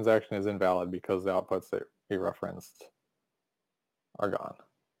user transaction is invalid because the outputs that he referenced are gone.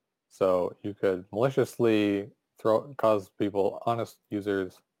 So you could maliciously cause people, honest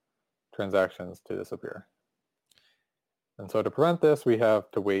users, transactions to disappear. And so to prevent this, we have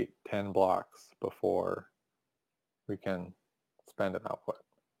to wait 10 blocks before we can spend an output.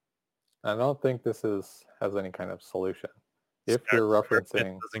 I don't think this has any kind of solution. If you're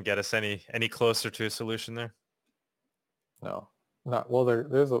referencing, doesn't get us any closer to a solution there. No, not well.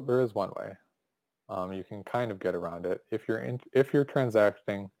 There is one way. You can kind of get around it if you're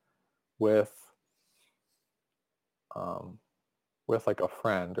transacting with like a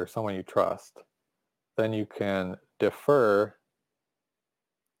friend or someone you trust, then you can defer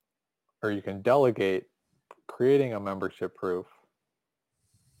or you can delegate creating a membership proof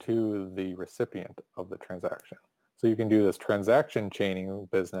to the recipient of the transaction. So you can do this transaction chaining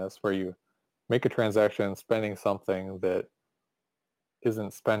business where you make a transaction spending something that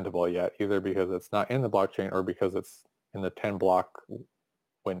isn't spendable yet, either because it's not in the blockchain or because it's in the 10 block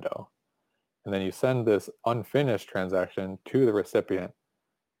window. And then you send this unfinished transaction to the recipient,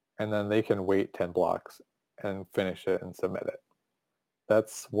 and then they can wait 10 blocks and finish it and submit it.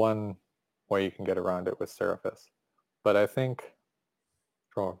 That's one way you can get around it with Seraphis. But I think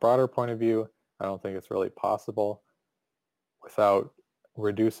from a broader point of view, I don't think it's really possible without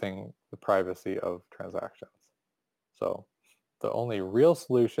reducing the privacy of transactions. So the only real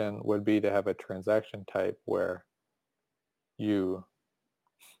solution would be to have a transaction type where you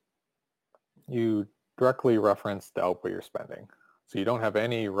directly reference the output you're spending. So you don't have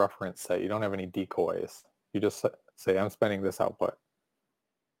any reference set. You don't have any decoys. You just say, I'm spending this output.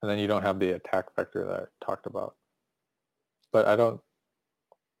 And then you don't have the attack vector that I talked about. But I don't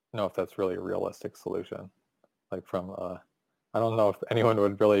know if that's really a realistic solution. Like I don't know if anyone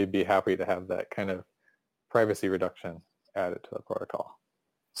would really be happy to have that kind of privacy reduction added to the protocol.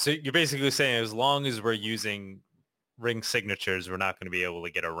 So you're basically saying as long as we're using ring signatures, we're not going to be able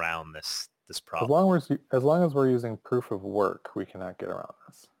to get around this problem. As long as we're using proof of work, we cannot get around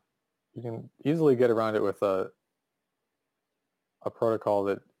this. You can easily get around it with a protocol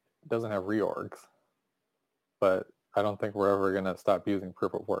that doesn't have reorgs, but I don't think we're ever going to stop using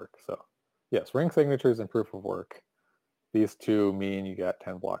proof of work. So yes, ring signatures and proof of work. These two mean you got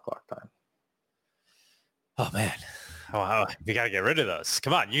 10 block lock time. Oh man, wow, we got to get rid of those.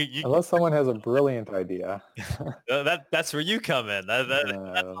 Come on, you unless someone has a brilliant idea. That's where you come in.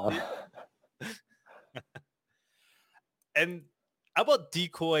 And how about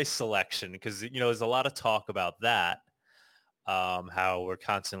decoy selection? Because there's a lot of talk about that. How we're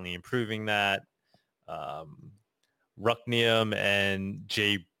constantly improving that. Rucknium and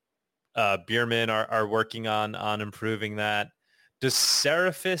Jay Bierman are working on improving that. Does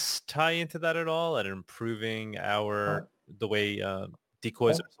Seraphis tie into that at all, at improving the way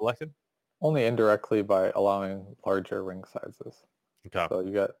decoys are selected? Only indirectly by allowing larger ring sizes. Okay. So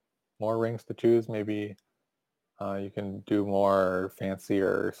you got more rings to choose. Maybe you can do more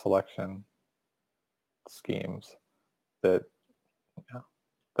fancier selection schemes. That's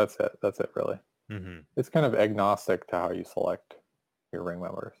it really. Mm-hmm. It's kind of agnostic to how you select your ring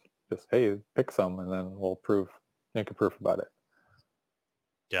members. Just, hey, pick some and then we'll make a proof about it.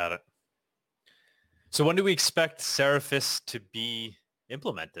 Got it. So when do we expect Seraphis to be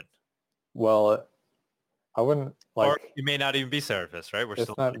implemented? Well, I wouldn't or it may not even be Seraphis, right?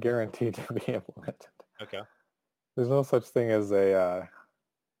 It's not guaranteed to be implemented. Okay. There's no such thing as a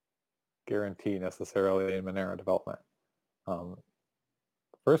guarantee necessarily in Monero development.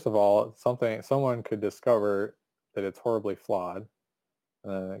 First of all, someone could discover that it's horribly flawed,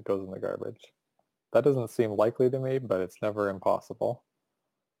 and then it goes in the garbage. That doesn't seem likely to me, but it's never impossible.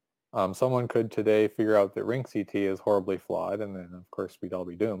 Someone could today figure out that ring-CT is horribly flawed, and then of course we'd all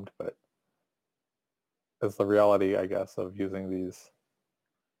be doomed, but that's the reality, I guess, of using these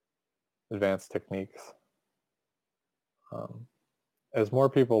advanced techniques. As more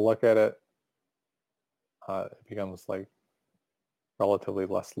people look at it, it becomes like relatively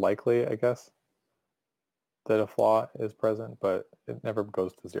less likely, I guess, that a flaw is present, but it never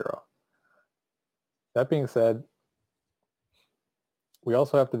goes to zero. That being said, we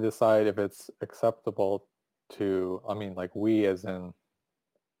also have to decide if it's acceptable to, like we as in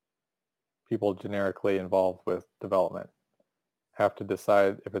people generically involved with development, have to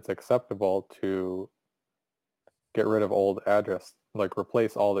decide if it's acceptable to get rid of old address, like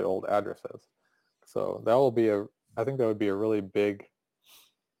replace all the old addresses. So that will be I think that would be a really big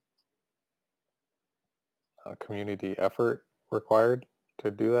community effort required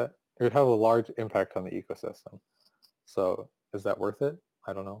to do that. It would have a large impact on the ecosystem. So is that worth it?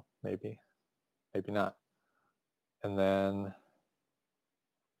 I don't know. Maybe, maybe not. And then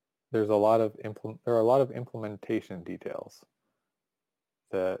there are a lot of implementation details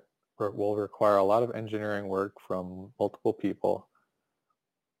that will require a lot of engineering work from multiple people.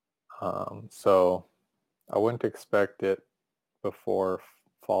 So I wouldn't expect it before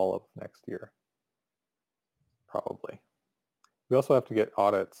fall of next year, probably. We also have to get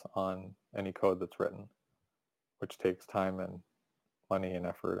audits on any code that's written, which takes time and money and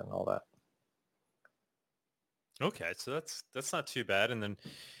effort and all that. Okay, so that's not too bad. And then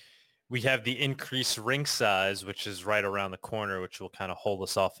we have the increased ring size, which is right around the corner, which will kind of hold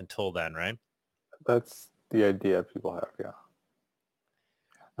us off until then, right? That's the idea people have, yeah.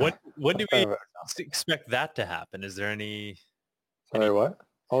 When do That's we kind of expect that to happen? Is there any? Sorry, what?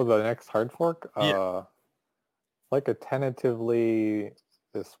 Oh, the next hard fork? Yeah. Like a tentatively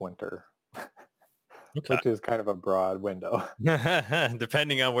this winter, Okay. which is kind of a broad window.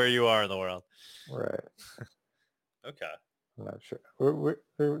 Depending on where you are in the world. Right. Okay. I'm not sure.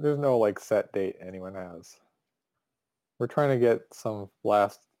 There's no like set date anyone has. We're trying to get some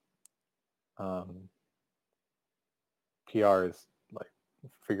last um, PRs like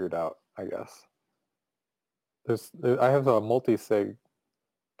figured out, I guess. I have a multi-sig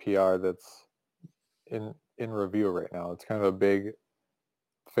PR that's in review right now. It's kind of a big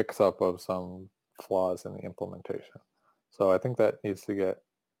fix up of some flaws in the implementation. So I think that needs to get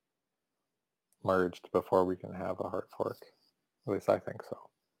merged before we can have a hard fork. At least I think so.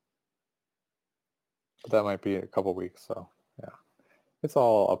 But that might be a couple weeks. So yeah, it's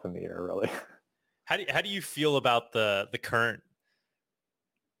all up in the air really. How do you feel about the current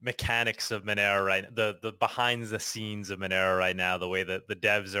mechanics of Monero right, the behind the scenes of Monero right now, the way that the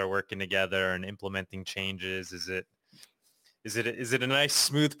devs are working together and implementing changes? Is it a nice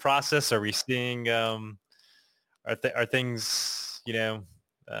smooth process? Are we seeing are things, I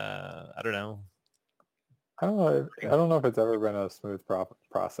don't know. I don't know. I don't know if it's ever been a smooth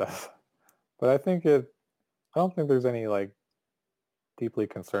process, but I don't think there's any like deeply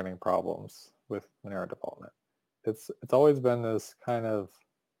concerning problems with Monero development. It's always been this kind of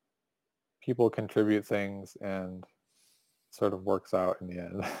people contribute things and sort of works out in the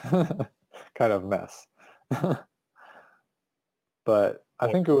end kind of mess. But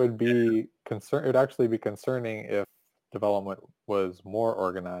I think it would be it would actually be concerning if development was more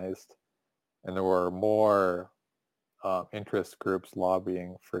organized and there were more interest groups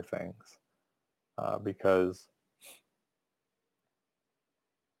lobbying for things, because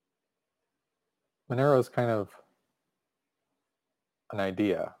Monero is kind of an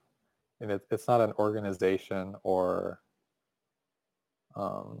idea, and it's not an organization or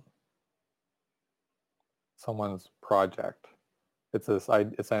um, someone's project. It's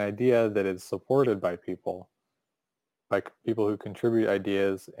an idea that is supported by people who contribute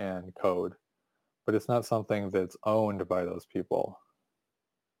ideas and code, but it's not something that's owned by those people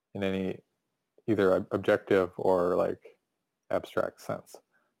in any either objective or like abstract sense.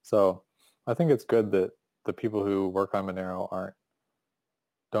 So I think it's good that the people who work on Monero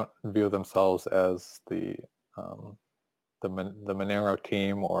don't view themselves as the Monero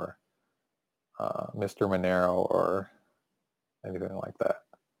team or Mr. Monero or anything like that.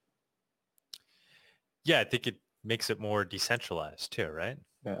 Yeah, I think it makes it more decentralized too, right?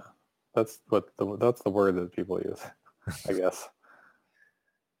 Yeah, that's the word that people use, I guess.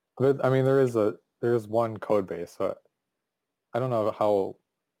 But I mean, there is one code base, so I don't know how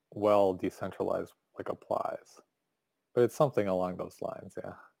well decentralized like applies, but it's something along those lines.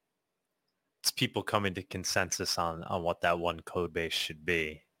 Yeah. It's people coming to consensus on what that one code base should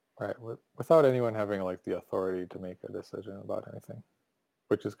be. Right. Without anyone having like the authority to make a decision about anything,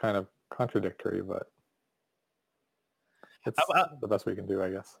 which is kind of contradictory, but it's the best we can do, I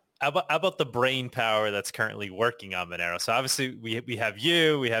guess. How about the brain power that's currently working on Monero? So obviously we have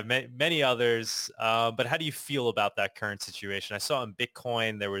you, we have many others, but how do you feel about that current situation? I saw in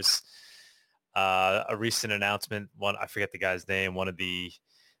Bitcoin there was a recent announcement. I forget the guy's name. One of the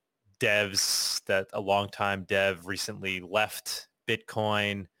devs, that a longtime dev, recently left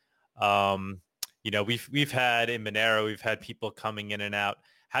Bitcoin. We've had in Monero, we've had people coming in and out.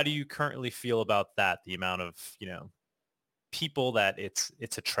 How do you currently feel about that? The amount of people that it's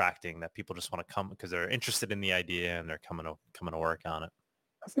attracting, that people just want to come because they're interested in the idea and they're coming to work on it.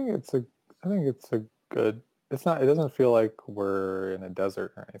 I think it's a good. It doesn't feel like we're in a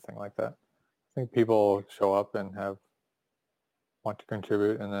desert or anything like that. I think people show up and want to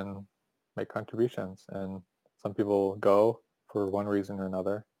contribute and then make contributions, and some people go for one reason or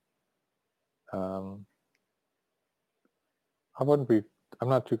another. I wouldn't be. I'm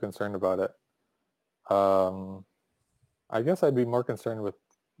not too concerned about it. Um, I guess I'd be more concerned with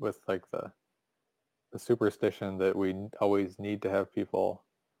like the superstition that we always need to have people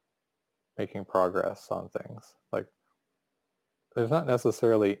making progress on things. Like there's not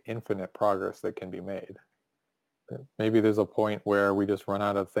necessarily infinite progress that can be made. Maybe there's a point where we just run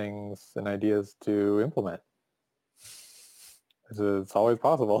out of things and ideas to implement. It's always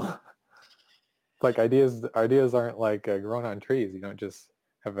possible. Like ideas aren't like grown on trees. You don't just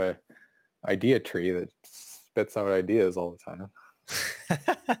have a idea tree that spits out ideas all the time.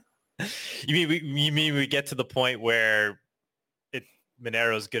 You mean we get to the point where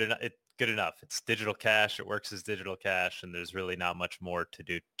Monero's good enough? It's good enough. It's digital cash. It works as digital cash, and there's really not much more to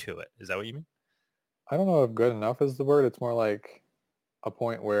do to it. Is that what you mean? I don't know if good enough is the word. It's more like a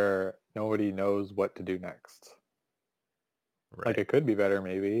point where nobody knows what to do next. Right. Like it could be better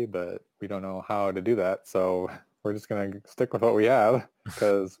maybe, but we don't know how to do that. So we're just going to stick with what we have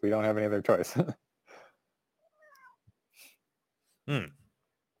because we don't have any other choice.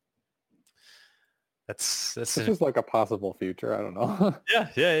 That's It's just like a possible future. I don't know.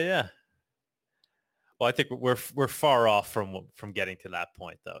 yeah. Well, I think we're far off from getting to that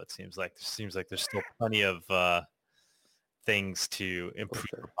point, though. It seems like there's still plenty of things to improve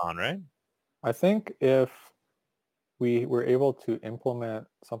sure. upon, right? I think if we were able to implement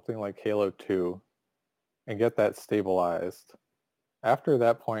something like Halo 2 and get that stabilized, after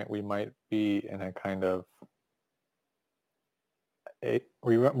that point we might be in a kind of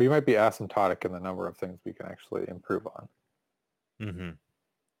we might be asymptotic in the number of things we can actually improve on. Mm-hmm.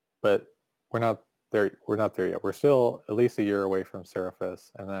 But we're not there. We're not there yet. We're still at least a year away from Seraphis,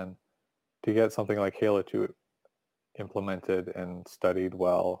 and then to get something like Halo 2 implemented and studied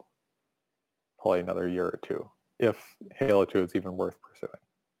well, probably another year or two, if Halo 2 is even worth pursuing,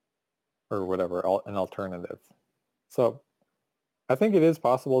 or whatever, an alternative. So I think it is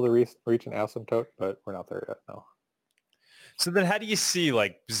possible to reach an asymptote, but we're not there yet, no. So then how do you see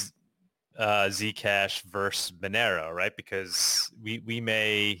like Zcash versus Monero, right? Because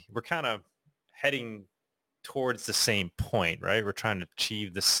we're kind of heading towards the same point, right? We're trying to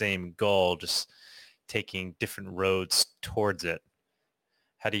achieve the same goal, just taking different roads towards it.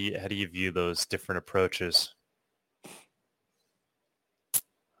 How do you view those different approaches?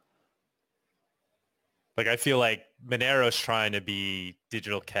 Like I feel like Monero's trying to be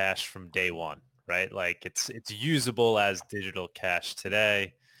digital cash from day one, right? Like it's usable as digital cash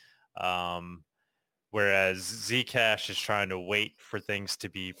today. Whereas Zcash is trying to wait for things to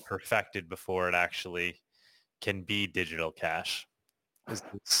be perfected before it actually can be digital cash. Is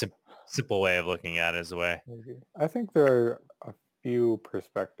the simple way of looking at it is the way. I think there are a few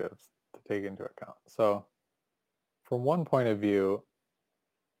perspectives to take into account. So from one point of view,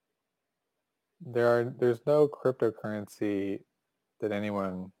 there's no cryptocurrency that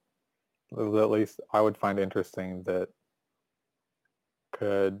anyone, at least I would find interesting, that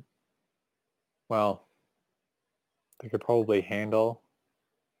could, well, they could probably handle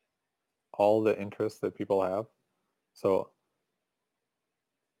all the interests that people have. So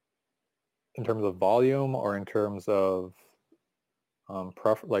in terms of volume or in terms of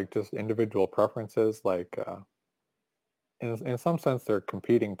like just individual preferences, like in some sense they're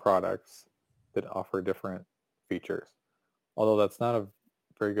competing products that offer different features. Although that's not a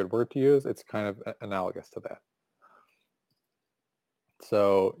very good word to use, it's kind of analogous to that.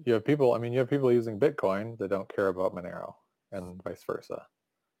 So you have people using Bitcoin that don't care about Monero and vice versa.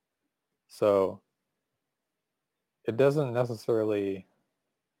 So it doesn't necessarily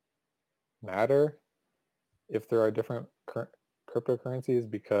matter if there are different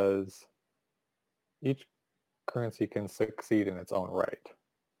cryptocurrencies because each currency can succeed in its own right.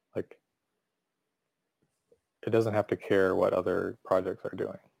 Like it doesn't have to care what other projects are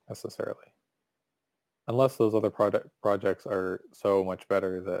doing necessarily. Unless those other projects are so much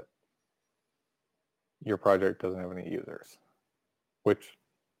better that your project doesn't have any users, which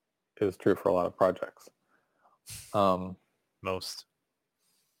is true for a lot of projects. Most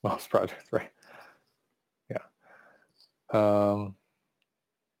projects, right? Yeah. I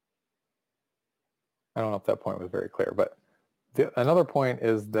don't know if that point was very clear, but another point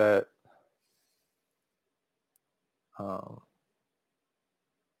is that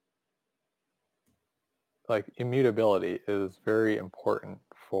like immutability is very important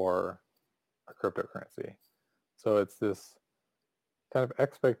for a cryptocurrency. So it's this kind of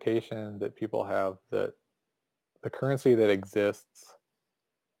expectation that people have that the currency that exists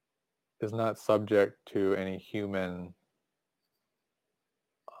is not subject to any human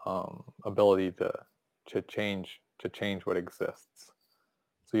ability to change what exists.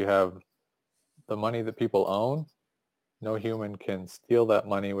 So you have the money that people own No human can steal that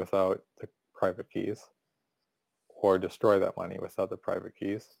money without the private keys or destroy that money without the private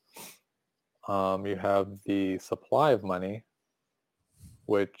keys. You have the supply of money,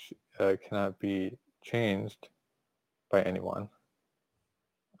 which cannot be changed by anyone.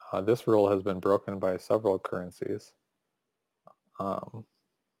 This rule has been broken by several currencies. And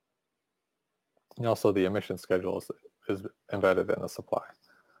also the emission schedule is embedded in the supply.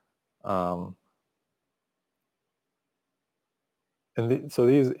 So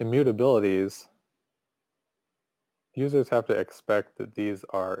these immutabilities, users have to expect that these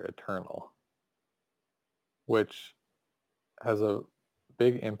are eternal, which has a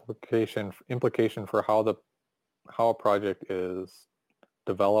big implication for how a project is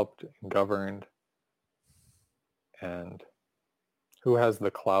developed and governed, and who has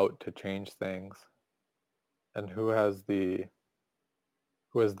the clout to change things, and who has the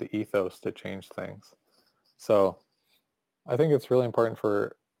ethos to change things. So I think it's really important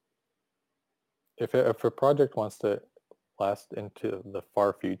for if a project wants to last into the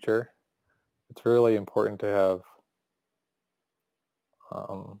far future, it's really important to have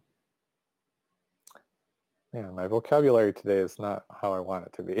my vocabulary today is not how I want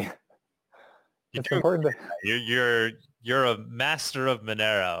it to be. It's important to you're a master of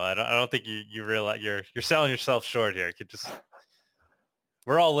Monero. I don't think you realize you're selling yourself short here.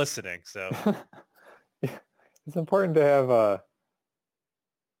 We're all listening, so it's important to have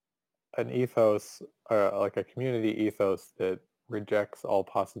an ethos, like a community ethos that rejects all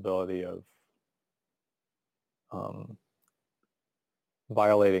possibility of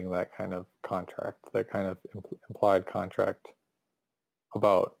violating that kind of contract, that kind of implied contract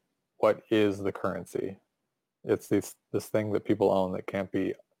about what is the currency. It's this thing that people own that can't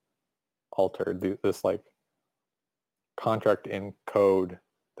be altered, this like contract in code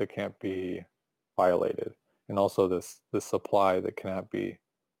that can't be violated, and also this supply that cannot be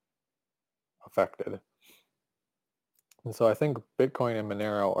affected. And so I think Bitcoin and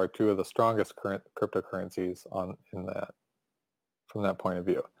Monero are two of the strongest current cryptocurrencies from that point of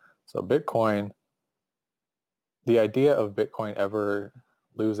view. So Bitcoin, the idea of Bitcoin ever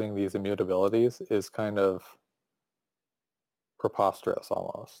losing these immutabilities is kind of preposterous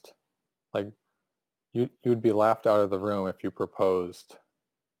almost. Like you'd be laughed out of the room if you proposed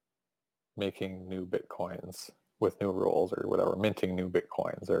making new Bitcoins with new rules or whatever, minting new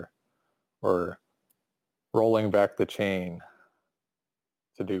Bitcoins or rolling back the chain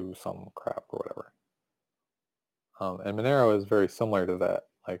to do some crap or whatever. And Monero is very similar to that.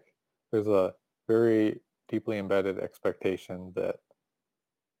 Like there's a very deeply embedded expectation that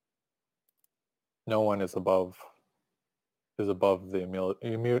no one is above the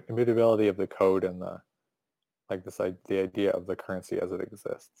immutability of the code and the idea of the currency as it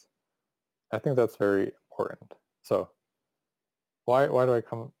exists. I think that's very important. So why do I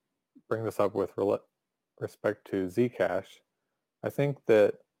bring this up with respect to Zcash? I think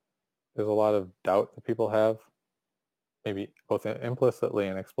that there's a lot of doubt that people have, maybe both implicitly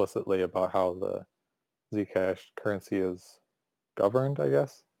and explicitly, about how the Zcash currency is governed, I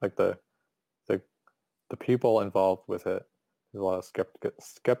guess. Like the people involved with it. There's a lot of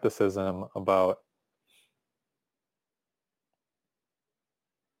skepticism about,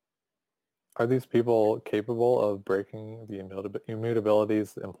 are these people capable of breaking the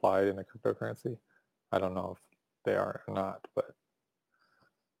immutabilities implied in a cryptocurrency? I don't know if they are or not, but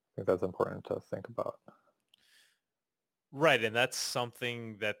I think that's important to think about. Right, and that's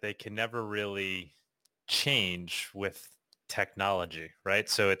something that they can never really change with technology, right?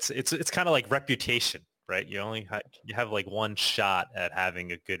 So it's kind of like reputation, right? You have like one shot at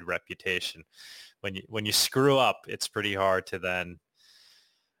having a good reputation. When you screw up, it's pretty hard to then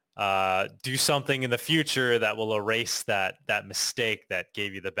do something in the future that will erase that mistake that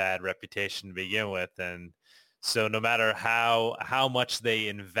gave you the bad reputation to begin with. And so no matter how much they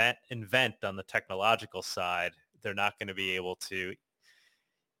invent on the technological side, they're not going to be able to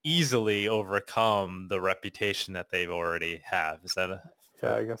easily overcome the reputation that they've already have. Is that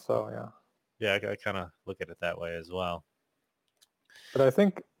yeah, I guess so, yeah. Yeah, I kind of look at it that way as well. But I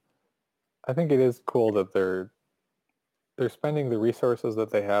think it is cool that they're spending the resources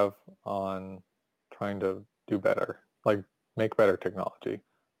that they have on trying to do better, like make better technology.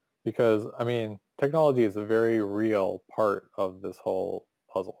 Because, I mean, technology is a very real part of this whole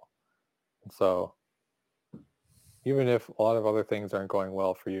puzzle. And so even if a lot of other things aren't going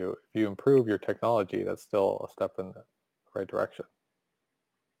well for you, if you improve your technology, that's still a step in the right direction.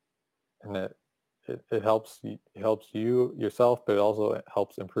 And it helps you yourself, but it also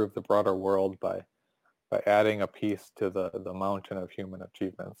helps improve the broader world by adding a piece to the mountain of human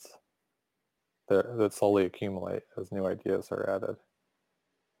achievements that slowly accumulate as new ideas are added,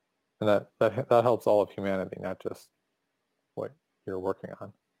 and that helps all of humanity, not just what you're working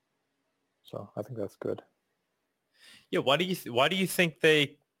on. So I think that's good. Yeah. Why do you think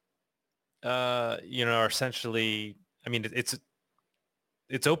they, are essentially, I mean,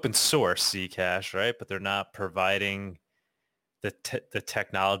 it's open source Zcash, right? But they're not providing the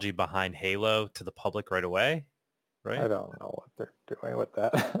technology behind Halo to the public right away, I right? don't know what they're doing with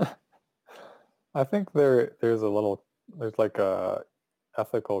that. I think there's like a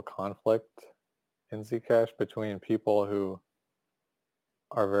ethical conflict in Zcash between people who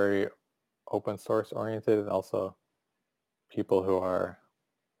are very open source oriented and also people who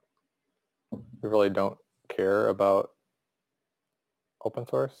really don't care about open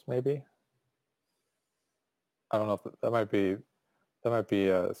source. Maybe I don't know if that might be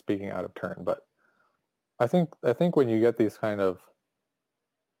speaking out of turn, but I think when you get these kind of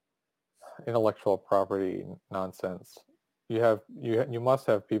intellectual property nonsense, you must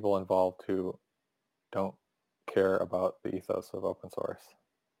have people involved who don't care about the ethos of open source,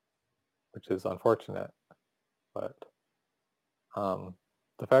 which is unfortunate. But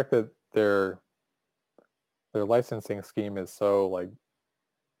the fact that their licensing scheme is so like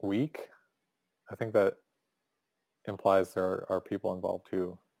weak, I think that implies there are people involved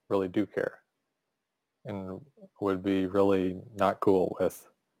who really do care and would be really not cool with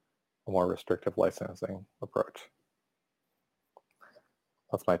a more restrictive licensing approach.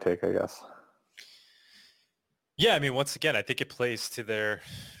 That's my take, I guess. Yeah, I mean, once again, I think it plays to their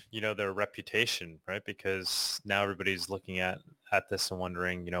reputation, right? Because now everybody's looking at this and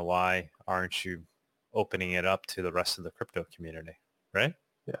wondering, why aren't you opening it up to the rest of the crypto community, right?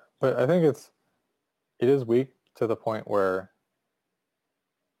 Yeah, but I think it is weak to the point where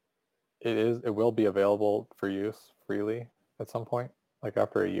it will be available for use freely at some point, like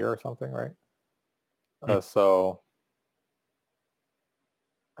after a year or something, right? So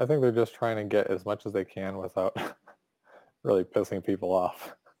I think they're just trying to get as much as they can without really pissing people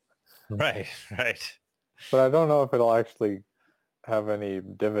off. Right, right. But I don't know if it'll actually have any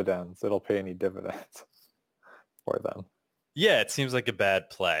dividends. It'll pay any dividends for them. Yeah, it seems like a bad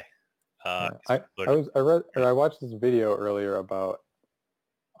play. Yeah. 'Cause I people was I read or I watched this video earlier about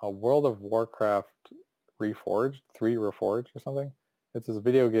a World of Warcraft Reforged, 3 Reforged or something. It's this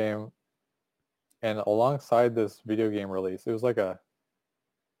video game, and alongside this video game release, it was like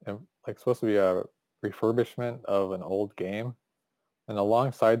supposed to be a refurbishment of an old game. And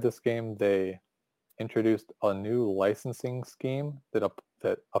alongside this game, they introduced a new licensing scheme that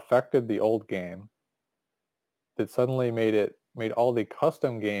affected the old game, that suddenly made all the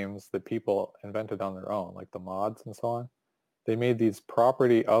custom games that people invented on their own, like the mods and so on. They made these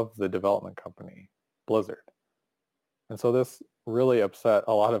property of the development company, Blizzard. And so this really upset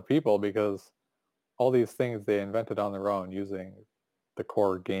a lot of people because all these things they invented on their own using the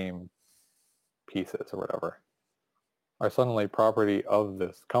core game pieces or whatever are suddenly property of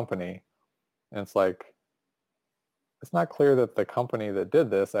this company. And it's not clear that the company that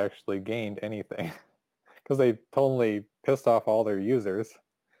did this actually gained anything because they totally pissed off all their users,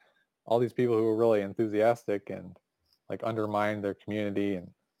 all these people who were really enthusiastic and like undermined their community and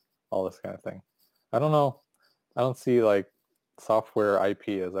all this kind of thing. I don't know. I don't see like software IP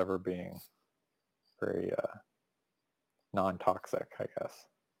as ever being very non-toxic, I guess.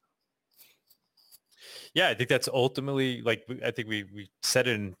 Yeah, I think that's ultimately, like, I think we said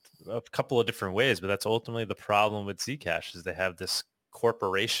it in a couple of different ways, but that's ultimately the problem with Zcash is they have this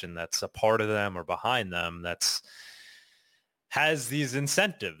corporation that's a part of them or behind them that's has these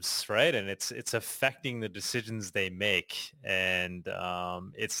incentives, right? And it's affecting the decisions they make. And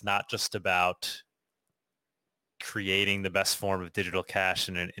it's not just about creating the best form of digital cash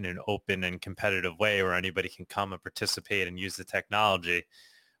in an open and competitive way where anybody can come and participate and use the technology,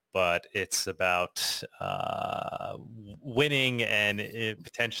 but it's about winning and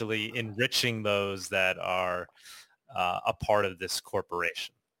potentially enriching those that are a part of this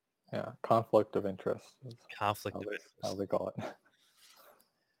corporation. Yeah, conflict of interest is Conflict of how interest. they call it.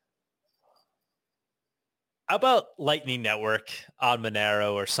 How about Lightning Network on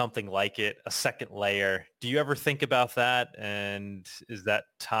Monero or something like it, a second layer? Do you ever think about that? And is that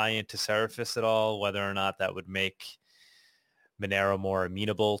tie into Seraphis at all, whether or not that would make Monero more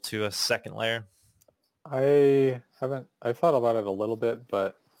amenable to a second layer? I've thought about it a little bit,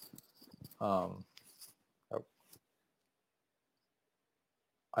 but um,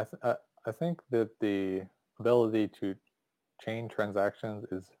 I think that the ability to chain transactions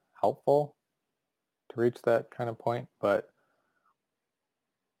is helpful to reach that kind of point, but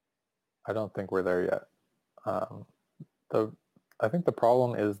I don't think we're there yet. Um, the I think the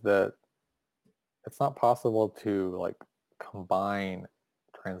problem is that it's not possible to like combine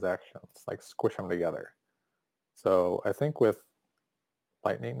transactions, like squish them together. So I think with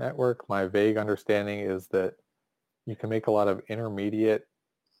Lightning Network, my vague understanding is that you can make a lot of intermediate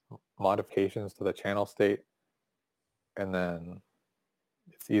modifications to the channel state, and then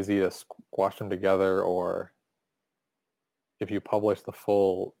it's easy to squash them together. Or if you publish the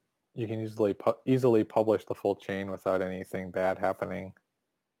full, you can easily publish the full chain without anything bad happening.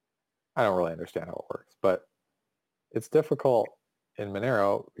 I don't really understand how it works, but it's difficult in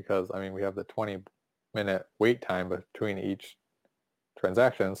Monero because, I mean, we have the 20-minute wait time between each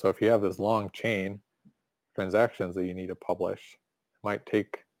transaction. So if you have this long chain transactions that you need to publish, it might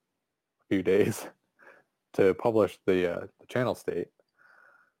take a few days to publish the channel state.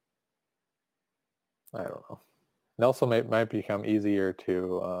 I don't know. It also might become easier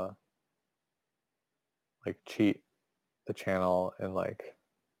to like cheat the channel and like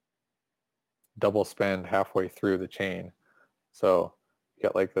double spend halfway through the chain. So you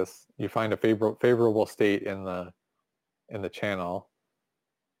get like this, you find a favorable state in the channel,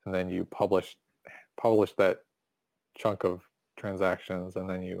 and then you publish that chunk of transactions, and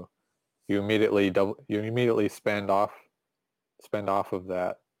then you immediately spend off of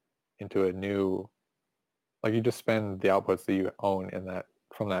that into a new, like you just spend the outputs that you own in that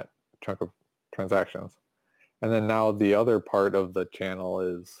from that chunk of transactions. And then now the other part of the channel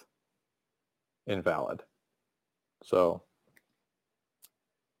is invalid. So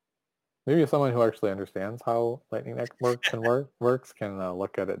maybe someone who actually understands how Lightning Network works can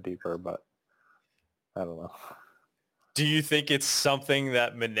look at it deeper, but I don't know. Do you think it's something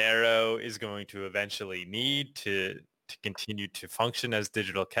that Monero is going to eventually need to continue to function as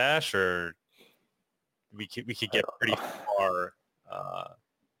digital cash, or we could get pretty far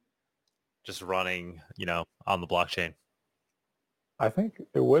just running, on the blockchain? I think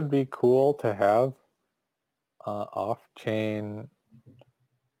it would be cool to have off-chain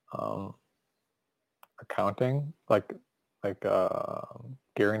accounting, like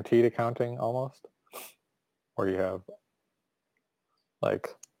guaranteed accounting almost, where you have like,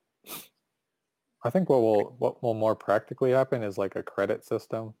 I think what will more practically happen is like a credit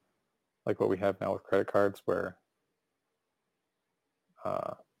system, like what we have now with credit cards, where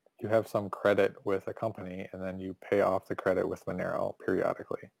you have some credit with a company and then you pay off the credit with Monero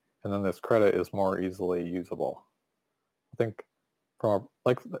periodically, and then this credit is more easily usable. I think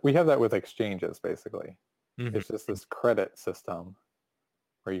like we have that with exchanges basically. Mm-hmm. It's just this credit system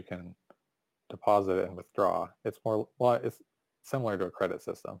where you can deposit and withdraw. It's it's similar to a credit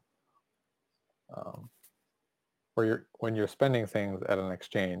system, where when you're spending things at an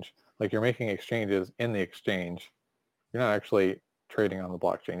exchange, like you're making exchanges in the exchange, you're not actually trading on the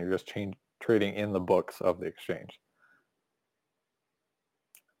blockchain. You're just trading in the books of the exchange.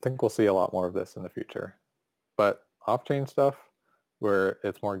 I think we'll see a lot more of this in the future. But off-chain stuff, where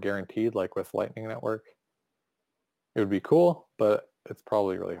it's more guaranteed, like with Lightning Network, it would be cool, but it's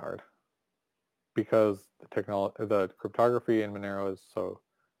probably really hard because the cryptography in Monero is so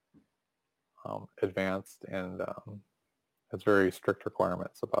advanced, and has very strict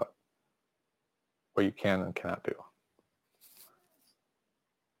requirements about what you can and cannot do.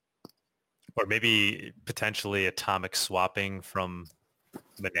 Or maybe potentially atomic swapping from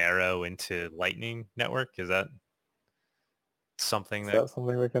Monero into Lightning Network. Is that something Is that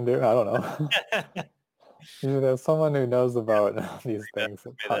something we can do? I don't know. You should have someone who knows about these things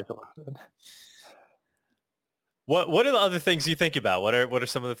and talk about it. What are the other things you think about? What are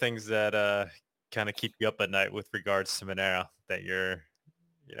some of the things that kind of keep you up at night with regards to Monero that you're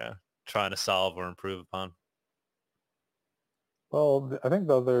trying to solve or improve upon? Well, I think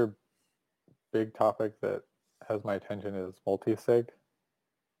the other big topic that has my attention is multi-sig.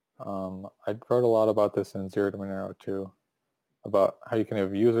 I wrote a lot about this in Zero to Monero too, about how you can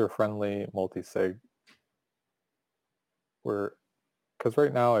have user-friendly multi-sig, because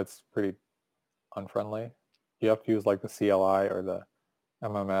right now it's pretty unfriendly. You have to use like the CLI or the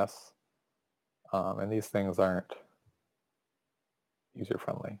MMS, and these things aren't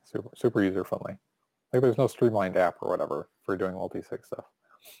user-friendly, super user-friendly. Like there's no streamlined app or whatever for doing multi-sig stuff.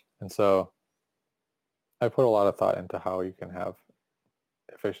 And so I put a lot of thought into how you can have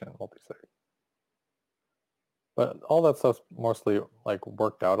efficient multi-sig. But all that stuff's mostly like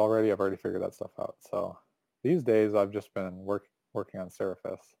worked out already. I've already figured that stuff out. So these days I've just been working on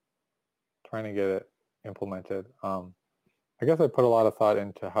Seraphis, trying to get it implemented. I guess I put a lot of thought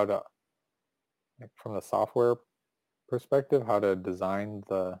into how to, like, from the software perspective, how to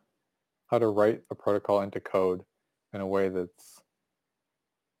write a protocol into code in a way that's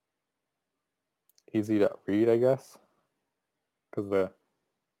easy to read, I guess, because a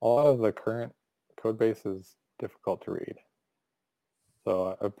lot of the current code base is difficult to read.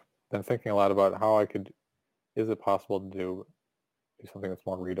 So I've been thinking a lot about how is it possible to do something that's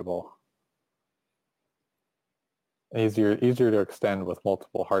more readable? Easier to extend with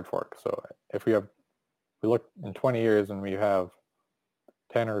multiple hard forks. So if we look in 20 years and we have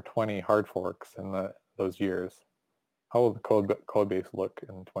 10 or 20 hard forks in those years, how will the code base look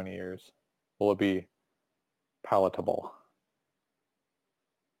in 20 years? Will it be palatable?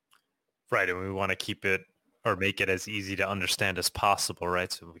 Right, and we want to keep it or make it as easy to understand as possible,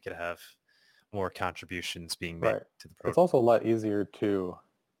 right? So we could have more contributions being made to the program. It's also a lot easier to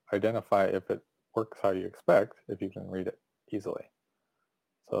identify if it works how you expect if you can read it easily.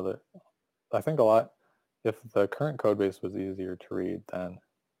 So I think if the current code base was easier to read, then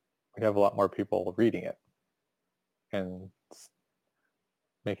we'd have a lot more people reading it and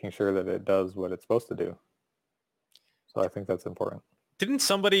making sure that it does what it's supposed to do. So I think that's important. Didn't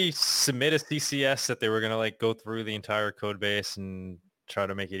somebody submit a CCS that they were going to go through the entire code base and try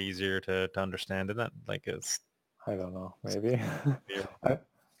to make it easier to understand? Isn't that I don't know, maybe.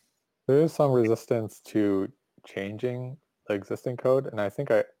 There is some resistance to changing the existing code, and I think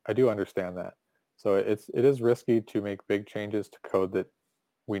I do understand that. So it is risky to make big changes to code that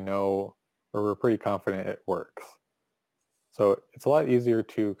we know or we're pretty confident it works. So it's a lot easier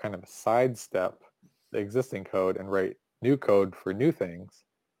to kind of sidestep the existing code and write new code for new things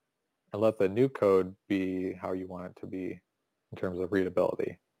and let the new code be how you want it to be in terms of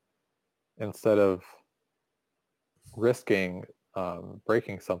readability, instead of risking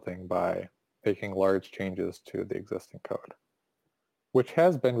breaking something by making large changes to the existing code, which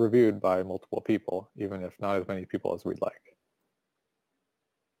has been reviewed by multiple people, even if not as many people as we'd like.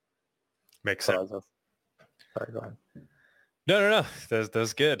 Makes sense. Sorry, go ahead. No.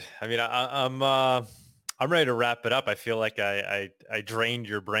 That's good. I mean, I'm ready to wrap it up. I feel like I drained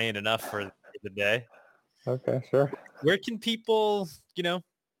your brain enough for the day. Okay, sure. Where can people,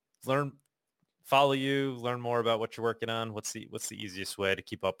 follow you, learn more about what you're working on? What's the easiest way to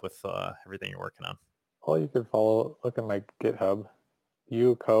keep up with everything you're working on? Well, you could look at my GitHub,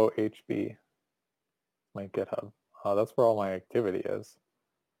 ucohb, my GitHub. That's where all my activity is.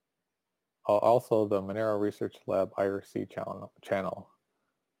 Also, the Monero Research Lab IRC channel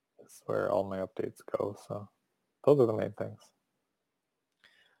is where all my updates go. So those are the main things.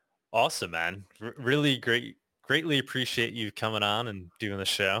 Awesome, man. Really greatly appreciate you coming on and doing the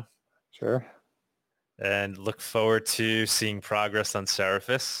show. Sure. And look forward to seeing progress on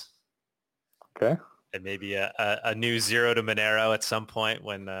Seraphis. Okay. And maybe a new Zero to Monero at some point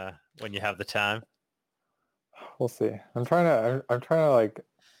when you have the time. We'll see. I'm trying to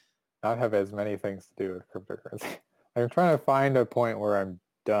not have as many things to do with cryptocurrency. I'm trying to find a point where I'm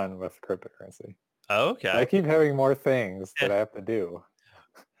done with cryptocurrency. Oh, okay. I keep having more things that I have to do.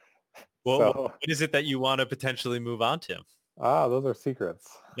 Well, what is it that you want to potentially move on to? Those are secrets.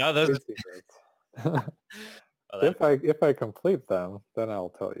 No, those are secrets. If I complete them, then I'll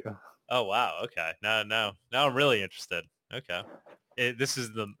tell you. Oh, wow. Okay. Now I'm really interested. Okay. This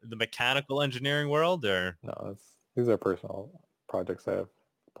is the mechanical engineering world, or? No, these are personal projects I have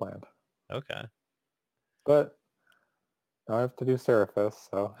planned. Okay. But now I have to do Seraphis,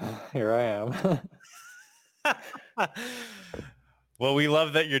 so here I am. Well, we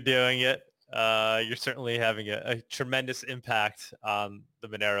love that you're doing it. You're certainly having a tremendous impact on the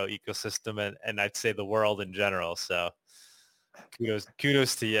Monero ecosystem and I'd say the world in general. So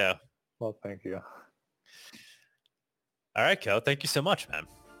kudos to you. Well, thank you. All right, Ko. Thank you so much, man.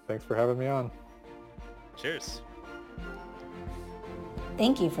 Thanks for having me on. Cheers.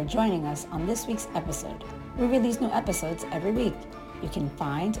 Thank you for joining us on this week's episode. We release new episodes every week. You can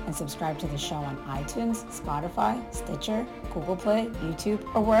find and subscribe to the show on iTunes, Spotify, Stitcher, Google Play, YouTube,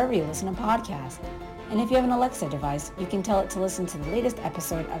 or wherever you listen to podcasts. And if you have an Alexa device, you can tell it to listen to the latest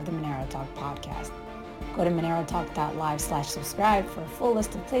episode of the Monero Talk podcast. Go to monerotalk.live/subscribe for a full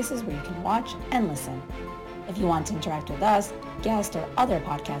list of places where you can watch and listen. If you want to interact with us, guests, or other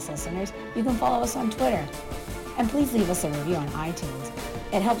podcast listeners, you can follow us on Twitter. And please leave us a review on iTunes.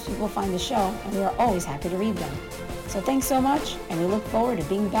 It helps people find the show, and we are always happy to read them. So thanks so much, and we look forward to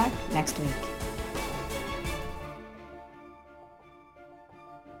being back next week.